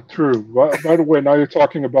 True. By the way, now you're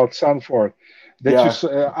talking about Sanford.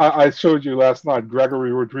 I showed you last night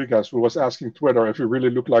Gregory Rodriguez, who was asking Twitter if he really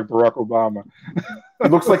looked like Barack Obama. It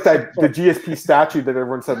looks like the GSP statue that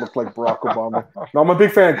everyone said looked like Barack Obama. No, I'm a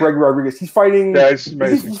big fan of Gregory Rodriguez. He's fighting. Yeah, he's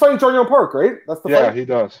amazing. He's fighting Jong Young Park, right? That's the fight. Yeah, he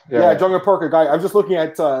does. Yeah, Jong Young Park, a guy. I'm just looking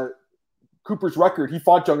at Cooper's record. He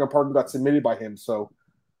fought Jong Young Park and got submitted by him. So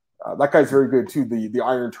that guy's very good too. The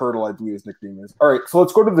Iron Turtle, I believe his nickname is. All right, so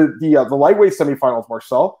let's go to the lightweight semifinals.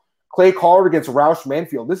 Marcel, Clay Collard against Roush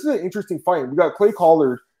Manfield. This is an interesting fight. We got Clay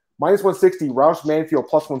Collard minus 160, Roush Manfield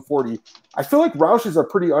plus 140. I feel like Roush is a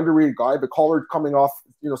pretty underrated guy, but Collard coming off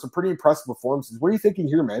some pretty impressive performances. What are you thinking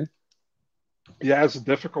here, man? Yeah, it's a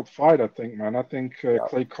difficult fight, I think, man. I think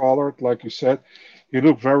Clay Collard, like you said, he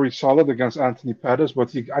looked very solid against Anthony Pettis,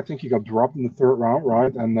 but I think he got dropped in the third round,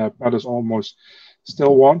 right? And Pettis almost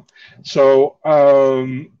still won. So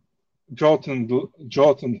Jonathan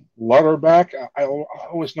Lutterback, I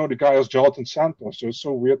always know the guy as Jonathan Santos, so it's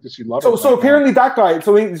so weird to see Lutterback. So apparently that guy,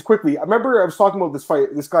 quickly, I remember I was talking about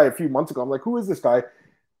this guy a few months ago. I'm like, who is this guy?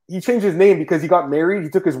 He changed his name because he got married. He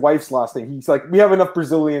took his wife's last name. He's like, we have enough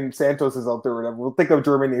Brazilian Santoses out there or whatever. We'll think of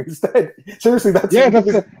German name instead. Seriously,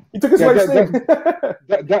 he took his wife's name.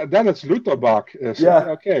 Then it's Lutterbach. Yeah.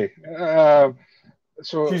 Okay.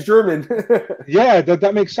 So she's German. Yeah,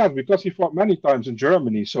 that makes sense because he fought many times in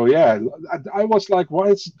Germany. So yeah, I was like, why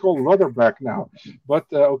is it called Lutterback now?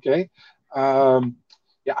 But okay. Yeah,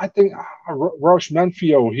 I think Roush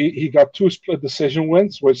Manfield, he got 2 split decision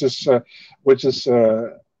wins, which is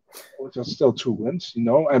still 2 wins,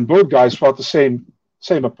 and both guys fought the same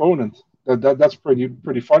opponent. That's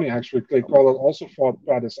pretty funny actually. Clay Collard also fought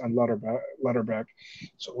Pettis and Lutterback.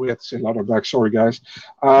 So we had to say Lutterback. Sorry guys.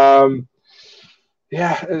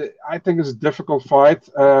 Yeah, I think it's a difficult fight.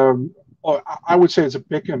 I would say it's a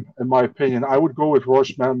pick'em in my opinion. I would go with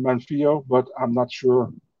Roush Manfield, but I'm not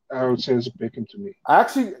sure. I would say it's a pick'em to me.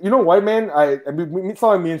 Actually, you know what, man? I mean, it's not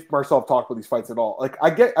like me and Marcel have talked about these fights at all.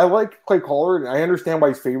 I like Clay Collard, and I understand why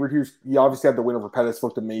he's favored. He obviously had the win over Pettis,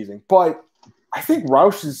 looked amazing. But I think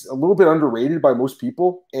Roush is a little bit underrated by most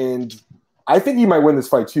people, and I think he might win this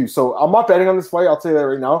fight too. So I'm not betting on this fight. I'll tell you that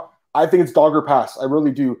right now. I think it's dog or pass. I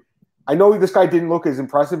really do. I know this guy didn't look as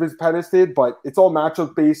impressive as Pettis did, but it's all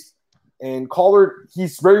matchup based. And Collard,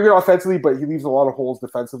 he's very good offensively, but he leaves a lot of holes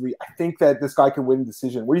defensively. I think that this guy can win a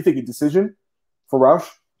decision. What do you think? A decision for Roush?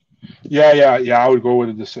 Yeah. I would go with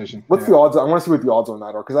a decision. What's the odds? I want to see what the odds on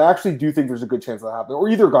that are, because I actually do think there's a good chance that happens. Or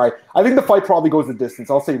either guy. I think the fight probably goes the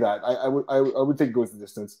distance. I'll say that. I would think it goes the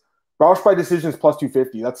distance. Roush by decision is plus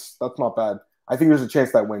 250. That's not bad. I think there's a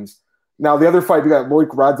chance that wins. Now, the other fight, we got Loic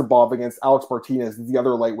Radzhabov against Alex Martinez, the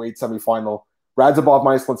other lightweight semifinal. Radzhabov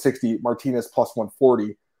minus 160, Martinez plus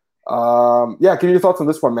 140. Give me your thoughts on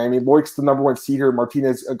this one, man. I mean, Loic's the number one seed here.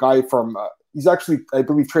 Martinez, a guy from, he's actually, I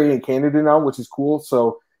believe, training in Canada now, which is cool.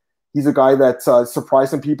 So he's a guy that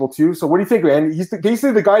surprised some people too. So what do you think, man? He's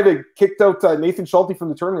basically the guy that kicked out Nathan Schulte from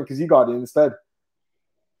the tournament because he got in instead.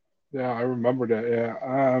 Yeah, I remember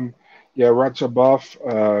that.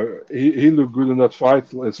 Radzhabov, he looked good in that fight.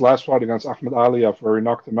 His last fight against Ahmed Aliyev, where he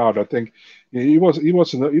knocked him out. I think he was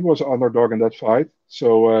an underdog in that fight,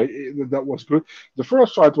 so that was good. The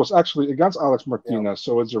first fight was actually against Alex Martinez,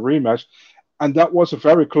 so it's a rematch, and that was a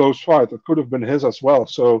very close fight. It could have been his as well.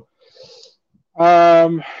 So,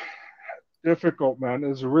 difficult, man.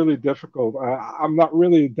 It's really difficult. I'm not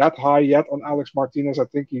really that high yet on Alex Martinez. I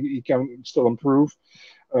think he can still improve.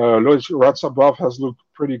 Loic Radzhabov has looked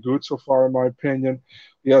pretty good so far, in my opinion.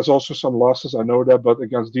 He has also some losses, I know that, but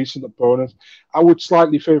against decent opponents. I would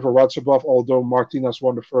slightly favor Radzhabov, although Martinez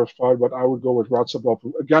won the first fight, but I would go with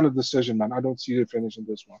Radzhabov. Again, a decision, man. I don't see the finish in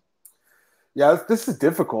this one. Yeah, this is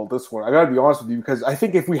difficult, this one. I got to be honest with you, because I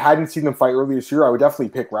think if we hadn't seen them fight earlier this year, I would definitely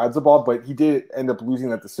pick Radzhabov, but he did end up losing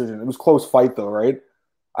that decision. It was a close fight, though, right?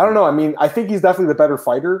 I don't know. I mean, I think he's definitely the better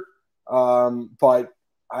fighter, but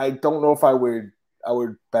I don't know if I would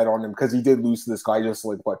bet on him because he did lose to this guy just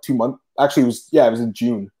like, 2 months? Actually, it was in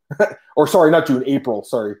June. Or sorry, not June, April,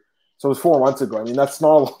 sorry. So it was 4 months ago. I mean, that's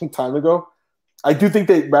not a long time ago. I do think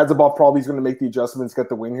that Radzhabov probably is going to make the adjustments, get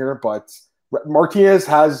the win here, but Martinez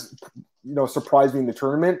has, surprised me in the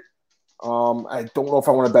tournament. I don't know if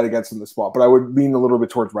I want to bet against him in this spot, but I would lean a little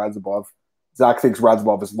bit towards Radzhabov. Zach thinks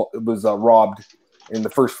Radzhabov was robbed in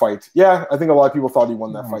the first fight. Yeah, I think a lot of people thought he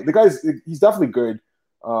won that fight. He's definitely good.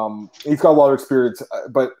 He's got a lot of experience,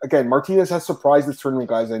 but again, Martinez has surprised this tournament,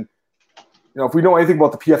 guys. And if we know anything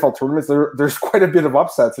about the PFL tournaments, there's quite a bit of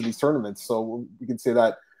upsets in these tournaments, so we can say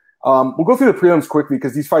that. We'll go through the prelims quickly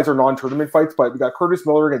because these fights are non-tournament fights. But we got Curtis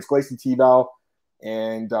Miller against Gleison Tibau,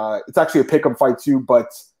 and it's actually a pick'em fight too. But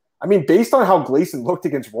I mean, based on how Gleison looked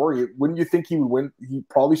against Rory, wouldn't you think he would win? He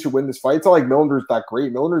probably should win this fight. It's not like Milner's that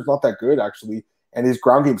great. Milner's not that good actually, and his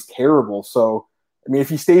ground game's terrible. So. I mean, if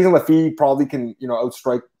he stays on the feet, he probably can,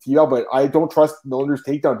 outstrike Tibau, but I don't trust Milner's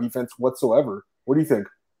takedown defense whatsoever. What do you think?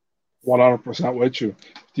 100% with you.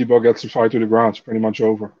 Tibau gets the fight to the ground. It's pretty much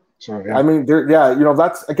over. So, yeah. I mean,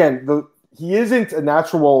 that's, again, he isn't a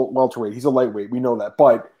natural welterweight. He's a lightweight. We know that.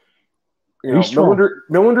 But,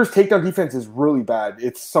 Milner's takedown defense is really bad.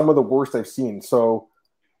 It's some of the worst I've seen. So,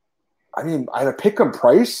 I mean, I had a pick-em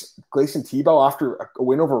price, Gleison Tibau after a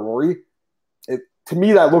win over Rory. To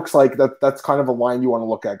me, that looks like that's kind of a line you want to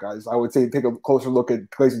look at, guys. I would say take a closer look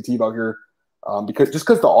at Gleison Tibau here because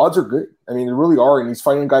the odds are good. I mean, they really are, and he's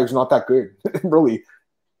fighting a guy who's not that good. Really.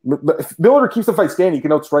 If Milner keeps the fight standing, he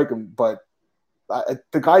can outstrike him, but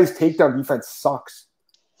the guy's takedown defense sucks.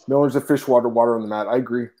 Milner's a fish water on the mat. I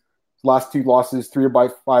agree. Last 2 losses, 3 by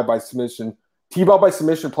 5 by submission. Tibau by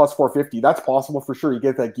submission plus 450. That's possible for sure. You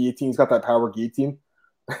get that guillotine. He's got that power guillotine.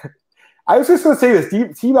 I was just going to say this.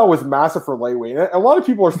 Tibau was massive for lightweight. A lot of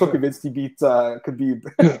people are still convinced he beat Khabib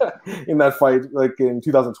in that fight, like in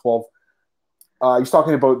 2012. He's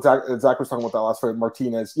talking about Zach was talking about that last fight,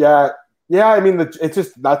 Martinez. Yeah. I mean, it's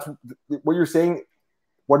just that's what you're saying.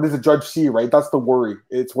 What does the judge see, right? That's the worry.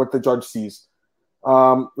 It's what the judge sees.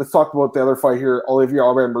 Let's talk about the other fight here. Olivier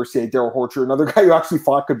Aubin-Mercier, Daryl Horcher, another guy who actually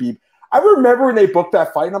fought Khabib. I remember when they booked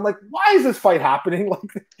that fight, and I'm like, why is this fight happening?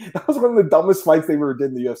 Like, that was one of the dumbest fights they ever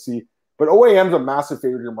did in the UFC. But OAM's a massive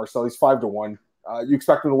favorite here, Marcel. He's 5-1. You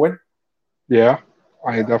expect him to win? Yeah,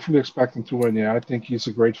 I definitely expect him to win. Yeah, I think he's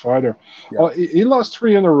a great fighter. Yeah. Well, he lost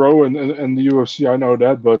 3 in a row in the UFC. I know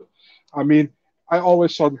that, but I mean, I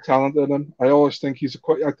always saw the talent in him. I always think he's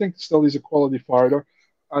a quality fighter,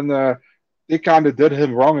 and they kind of did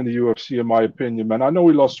him wrong in the UFC, in my opinion, man. I know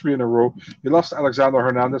he lost 3 in a row. He lost to Alexander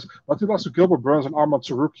Hernandez, but he lost to Gilbert Burns and Arman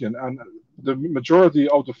Tsarukyan, and the majority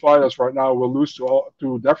of the fighters right now will lose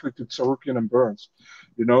definitely to Tsarukyan and Burns,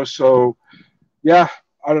 So, yeah,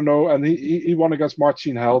 I don't know. And he won against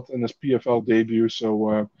Marcin Held in his PFL debut.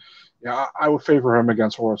 So, I would favor him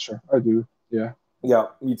against Horcher. I do. Yeah. Yeah,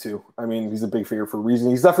 me too. I mean, he's a big favorite for a reason.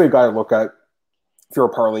 He's definitely a guy to look at if you're a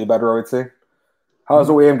parlay bettor, I would say. How does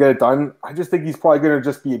OAM get it done? I just think he's probably going to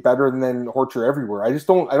just be better than Horcher everywhere. I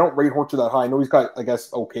don't rate Horcher that high. I know he's got, I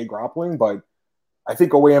guess, okay grappling, but I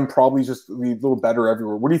think OAM probably just be a little better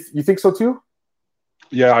everywhere. What do you think so too?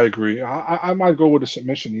 Yeah, I agree. I might go with a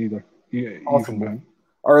submission either. Awesome, Even, man.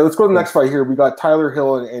 All right, let's go to the next fight here. We got Tyler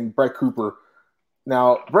Hill and Brett Cooper.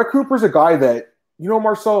 Now, Brett Cooper's a guy that,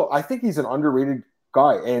 Marcel, I think he's an underrated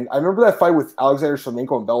guy. And I remember that fight with Alexander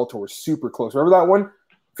Shlemenko and Bellator was super close. Remember that one?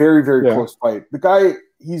 Very, very close fight. The guy,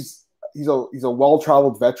 he's a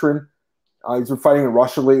well-traveled veteran. He's been fighting in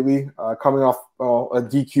Russia lately, coming off a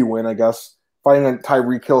DQ win, I guess, fighting on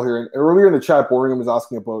Tyreek Hill here. And earlier in the chat, Boringham was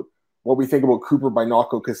asking about what we think about Cooper by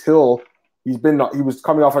knockout, because Hill, he was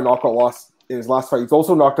coming off a knockout loss in his last fight. He's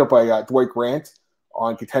also knocked out by Dwight Grant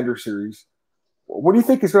on Contender Series. What do you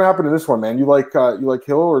think is going to happen in this one, man? You like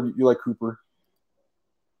Hill or you like Cooper?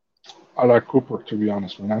 I like Cooper, to be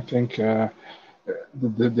honest, man. I think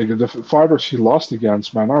the fighters he lost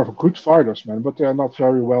against, man, are good fighters, man, but they are not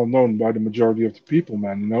very well known by the majority of the people,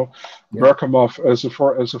 man. Berkamov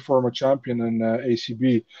as a former champion in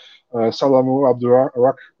ACB. Salamu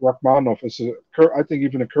Abdurrahmanov is I think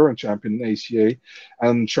even a current champion in ACA,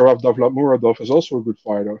 and Sharaf Davlatmuradov is also a good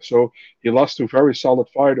fighter. So he lost to very solid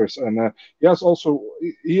fighters, and he also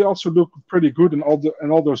looked pretty good in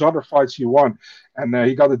all those other fights he won. And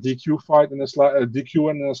he got a DQ fight in his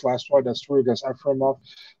DQ in his last fight. That's true, against Efremov,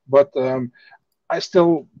 but I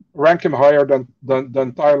still rank him higher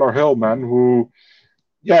than Tyler Hill, man, who.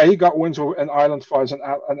 Yeah, he got wins in Island fights and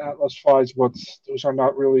Atlas fights, but those are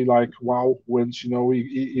not really like wow wins.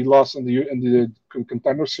 He lost in the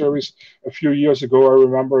Contender Series a few years ago. I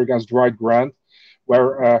remember against Dwight Grant,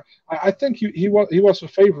 where I think he was a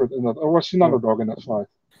favorite in that, or was he an underdog in that fight?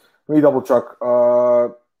 Let me double check.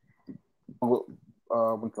 Let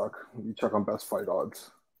me check on best fight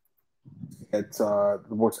odds. It's the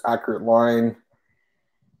most accurate line.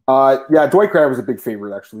 Dwight Grant was a big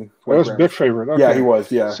favorite, actually. He was a big favorite. Okay. Yeah, he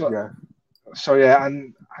was. Yeah. So yeah,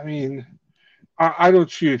 and I mean, I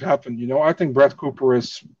don't see it happen. I think Brett Cooper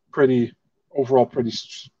is pretty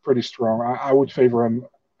strong. I would favor him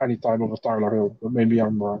anytime over Tyler Hill, but maybe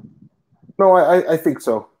I'm wrong. No, I think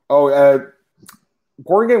so. Oh,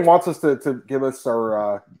 Boringham wants us to give us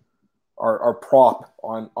our prop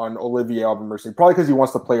on Olivier Aubin-Mercier, probably because he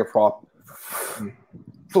wants to play a prop.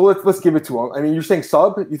 So let's give it to him. I mean, you're saying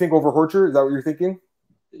sub? You think over Horcher? Is that what you're thinking?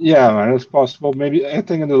 Yeah, man, it's possible. Maybe I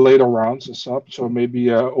think in the later rounds a sub, so maybe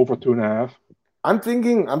over 2.5. I'm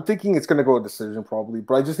thinking it's going to go a decision probably,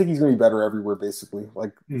 but I just think he's going to be better everywhere. Basically,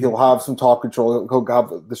 like he'll have some top control. He'll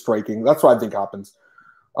have the striking. That's what I think happens.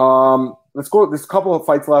 Let's go. There's a couple of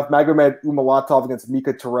fights left. Magomed Umalatov against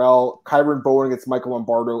Mika Terrell, Kyron Bowen against Michael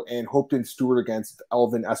Lombardo, and Hopton Stewart against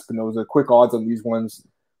Elvin Espinoza. Quick odds on these ones.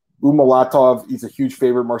 Umalatov, he's a huge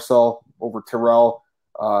favorite, Marcel, over Terrell.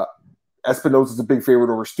 Espinoza is a big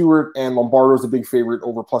favorite over Stewart, and Lombardo is a big favorite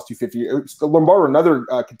over plus 250. Lombardo, another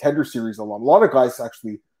Contender Series alum. A lot of guys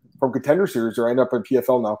actually from Contender Series are end up in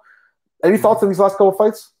PFL now. Any thoughts on these last couple of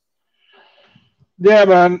fights? Yeah,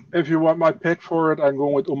 man. If you want my pick for it, I'm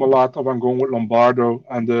going with Umalatov. I'm going with Lombardo,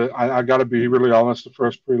 and I got to be really honest. The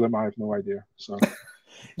first prelim, I have no idea. So.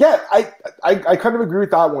 Yeah, I kind of agree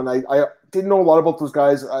with that one. I didn't know a lot about those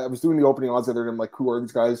guys. I was doing the opening odds the other day. I'm like, who are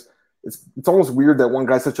these guys? It's almost weird that one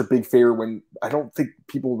guy's such a big favorite when I don't think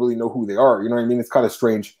people really know who they are. You know what I mean? It's kind of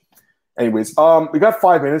strange. Anyways, we got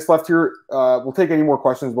 5 minutes left here. We'll take any more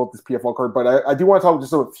questions about this PFL card, but I do want to talk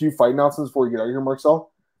just about a few fight announcements before you get out of here,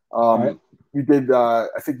 Marcel. Right. You did. I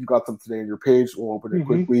think you got them today on your page. We'll open it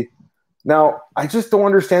quickly. Now, I just don't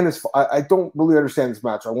understand this. I don't really understand this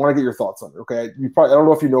match. I want to get your thoughts on it. Okay, I don't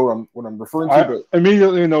know if you know what I'm referring to. But I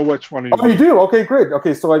immediately know which one. You do? Okay, great.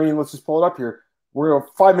 Okay, so I mean, let's just pull it up here. We're going to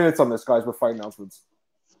 5 minutes on this, guys, with fight announcements.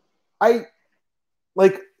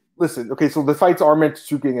 Listen. Okay, so the fights are meant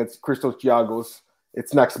to against Christos Giagos.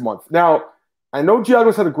 It's next month. Now, I know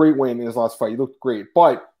Giagos had a great win in his last fight. He looked great,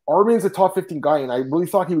 but Armin's a top 15 guy, and I really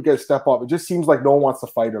thought he would get a step up. It just seems like no one wants to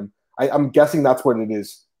fight him. I'm guessing that's what it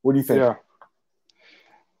is. What do you think? Yeah,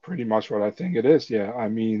 pretty much what I think it is. Yeah, I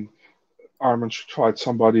mean, Armin should fight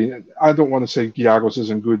somebody. I don't want to say Giagos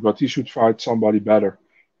isn't good, but he should fight somebody better.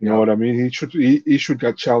 You know what I mean? He should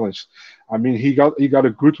get challenged. I mean, he got a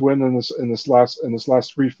good win in his last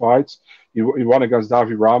 3 fights. He won against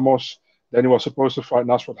Davi Ramos. Then he was supposed to fight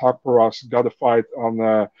Nasrat Hakparas. Got a fight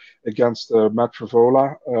against Matt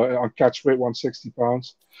Frivola on catch weight 160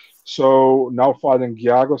 pounds. So now fighting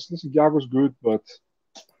Giagos. Listen, Giagos good, but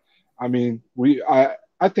I mean,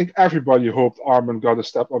 I think everybody hoped Armin got a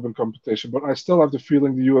step up in competition, but I still have the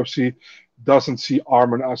feeling the UFC doesn't see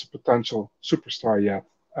Armin as a potential superstar yet.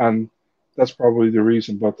 And that's probably the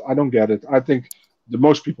reason, but I don't get it. I think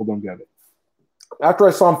most people don't get it. After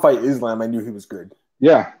I saw him fight Islam, I knew he was good.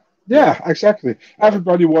 Yeah, exactly.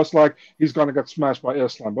 Everybody was like, he's gonna get smashed by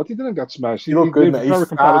Islam, but he didn't get smashed. He looked good. He's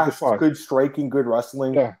fast, good striking, good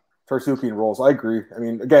wrestling. Yeah. Tarsukian rolls. I agree. I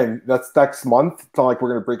mean, again, that's next month. It's not like we're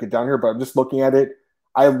going to break it down here, but I'm just looking at it.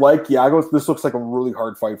 I like Giagos. This looks like a really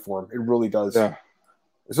hard fight for him. It really does. Yeah.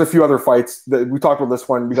 There's a few other fights that we talked about. This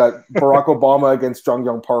one, we got Barack Obama against Jung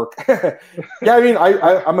Young Park. Yeah, I mean,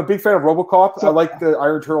 I'm a big fan of RoboCop. I like the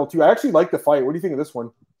Iron Turtle too. I actually like the fight. What do you think of this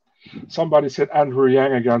one? Somebody said Andrew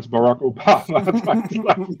Yang against Barack Obama.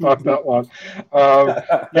 I thought that one.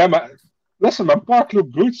 Yeah, man. Listen, man, Park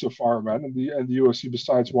looked good so far, man, in the UFC.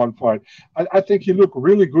 Besides one fight, I think he looked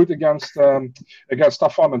really good against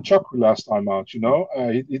Stefan and Chuck last time out. You know,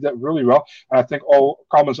 he did really well. And I think all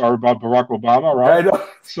comments are about Barack Obama, right? I know.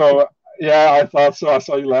 So yeah, I thought so. I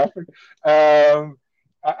saw you laughing.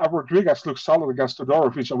 Rodriguez looked solid against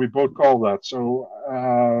Dorff, and we both called that. So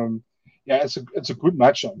yeah, it's a good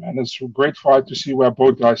matchup, man. It's a great fight to see where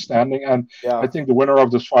both guys standing, and I think the winner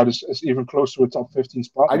of this fight is even close to a top 15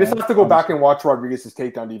 spot. I just have to go back and watch Rodriguez's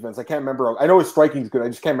takedown defense. I can't remember. I know his striking is good. I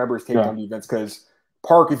just can't remember his takedown defense because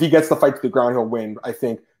Park, if he gets the fight to the ground, he'll win. I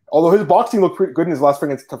think. Although his boxing looked pretty good in his last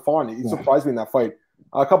fight against Tafon, he surprised me in that fight.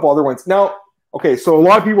 A couple other ones. Now, okay, so a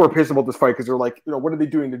lot of people are pissed about this fight because they're like, what are they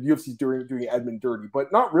doing? The UFC's doing Edmund dirty,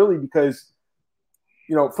 but not really because.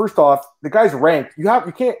 First off, the guy's ranked. You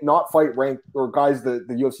can't not fight ranked or guys that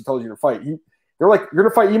the UFC tells you to fight. They're like, you're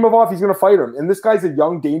gonna fight Imavov, he's gonna fight him. And this guy's a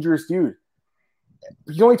young, dangerous dude.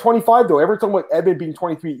 He's only 25 though. Everyone's talking about Edmund being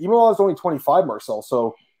 23. Imavov's only 25, Marcel.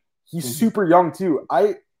 So he's super young too.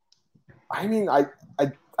 I mean, I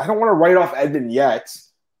don't want to write off Edmund yet,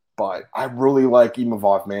 but I really like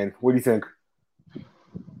Imavov, man. What do you think?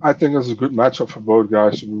 I think it's a good matchup for both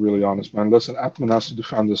guys, to be really honest, man. Listen, Edmund has to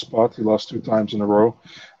defend his spot. He lost 2 times in a row.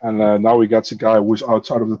 And now he gets a guy who's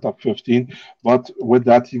outside of the top 15. But with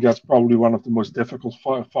that, he gets probably one of the most difficult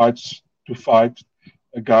fights to fight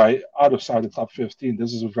a guy outside the top 15.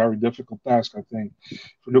 This is a very difficult task, I think. If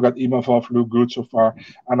you look at Imavov, look good so far.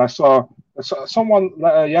 And I saw someone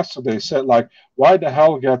yesterday said, like, why the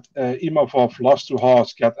hell get Imavov lost to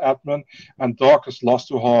Haas, get Edmund, and Dawkins lost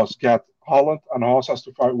to Haas, get Holland, and Haas has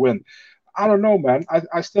to fight win. I don't know, man.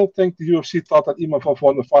 I still think the UFC thought that Imavov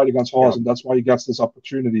won the fight against Haas, and that's why he gets this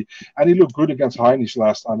opportunity. And he looked good against Heinisch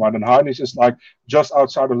last time, right? And Heinisch is like just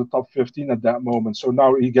outside of the top 15 at that moment. So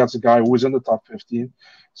now he gets a guy who is in the top 15.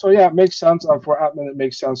 So yeah, it makes sense. And for Edmund, it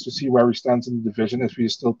makes sense to see where he stands in the division, if he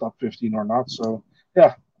is still top 15 or not. So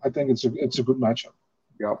yeah, I think it's a good matchup.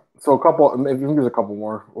 Yeah. So I think there's a couple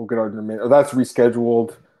more. We'll get out in a minute. That's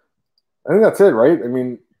rescheduled. I think that's it, right? I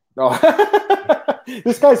mean, no.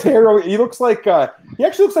 This guy's hair, he looks like he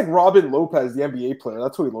actually looks like Robin Lopez, the NBA player.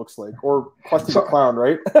 That's what he looks like. Or Krusty the Clown,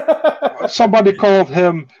 right? Somebody called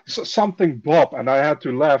him something Bob, and I had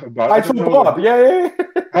to laugh about it. Sideshow Bob, yeah.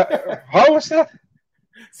 How was that?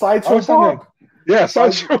 Sideshow Bob. Yeah,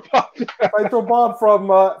 Sideshow Bob. Sideshow Bob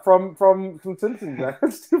from Simpsons.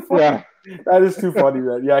 That's too funny. Yeah. That is too funny,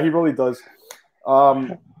 man. Yeah, he really does.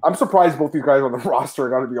 I'm surprised both these guys on the roster.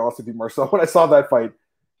 I got to be honest with you, Marcel. When I saw that fight,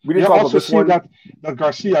 we didn't also see that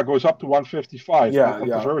Garcia goes up to 155. Yeah. It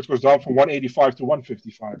goes down from 185 to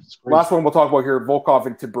 155. It's crazy. Last one we'll talk about here: Volkov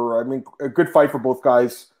and Tibura. I mean, a good fight for both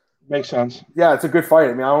guys. Makes sense. Yeah, it's a good fight.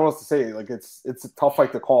 I mean, I don't know what to say. Like, it's a tough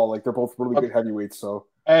fight to call. Like, they're both really good heavyweights. So,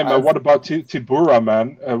 hey man, what about Tibura,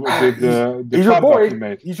 man? He's your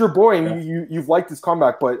boy. He's your boy, and you've liked his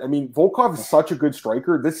comeback. But I mean, Volkov is such a good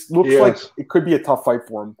striker. This looks like it could be a tough fight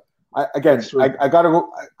for him. I gotta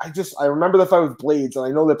go. I remember the fight with Blades, and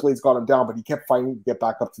I know that Blades got him down, but he kept fighting to get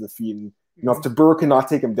back up to the feet. And if Tibura cannot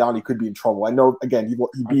take him down, he could be in trouble. I know. Again, he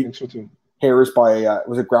beat Harris by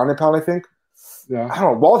was it ground and pound? I think. Yeah. I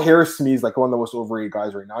don't know. Walt Harris to me is like one of the most overrated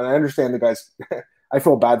guys right now, and I understand the guys. I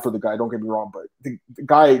feel bad for the guy. Don't get me wrong, but the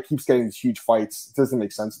guy keeps getting these huge fights. It doesn't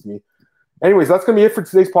make sense to me. Anyways, that's going to be it for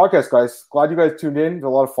today's podcast, guys. Glad you guys tuned in. It was a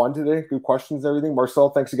lot of fun today. Good questions and everything. Marcel,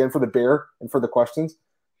 thanks again for the bear and for the questions.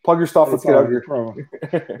 Plug your stuff. Let's get out of here.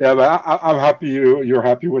 Yeah, but I'm happy you're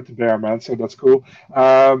happy with the bear, man. So that's cool.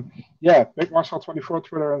 Yeah, Big Marcel 24,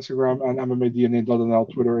 Twitter, Instagram, and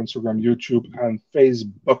MMADNA.nl, Twitter, Instagram, YouTube, and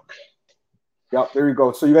Facebook. Yeah, there you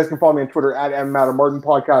go. So you guys can follow me on Twitter at MMADamMartin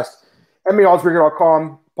Podcast.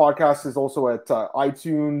 MMAOddsBreaker.com. Podcast is also at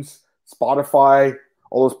iTunes, Spotify,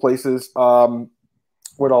 all those places.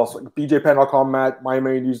 What else? BJPen.com, Matt,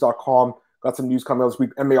 MyMMANews.com. Got some news coming out this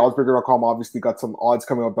week. MMAOddsBreaker.com obviously got some odds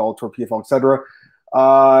coming out, Bellator, PFL, etc.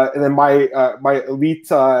 And then my elite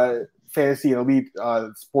fantasy and elite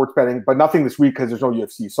sports betting, but nothing this week because there's no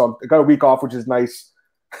UFC. So I got a week off, which is nice.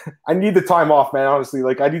 I need the time off, man. Honestly,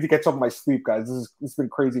 like I need to get some of my sleep, guys. This has been a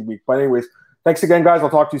crazy week. But anyways, thanks again, guys. I'll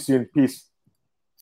talk to you soon. Peace.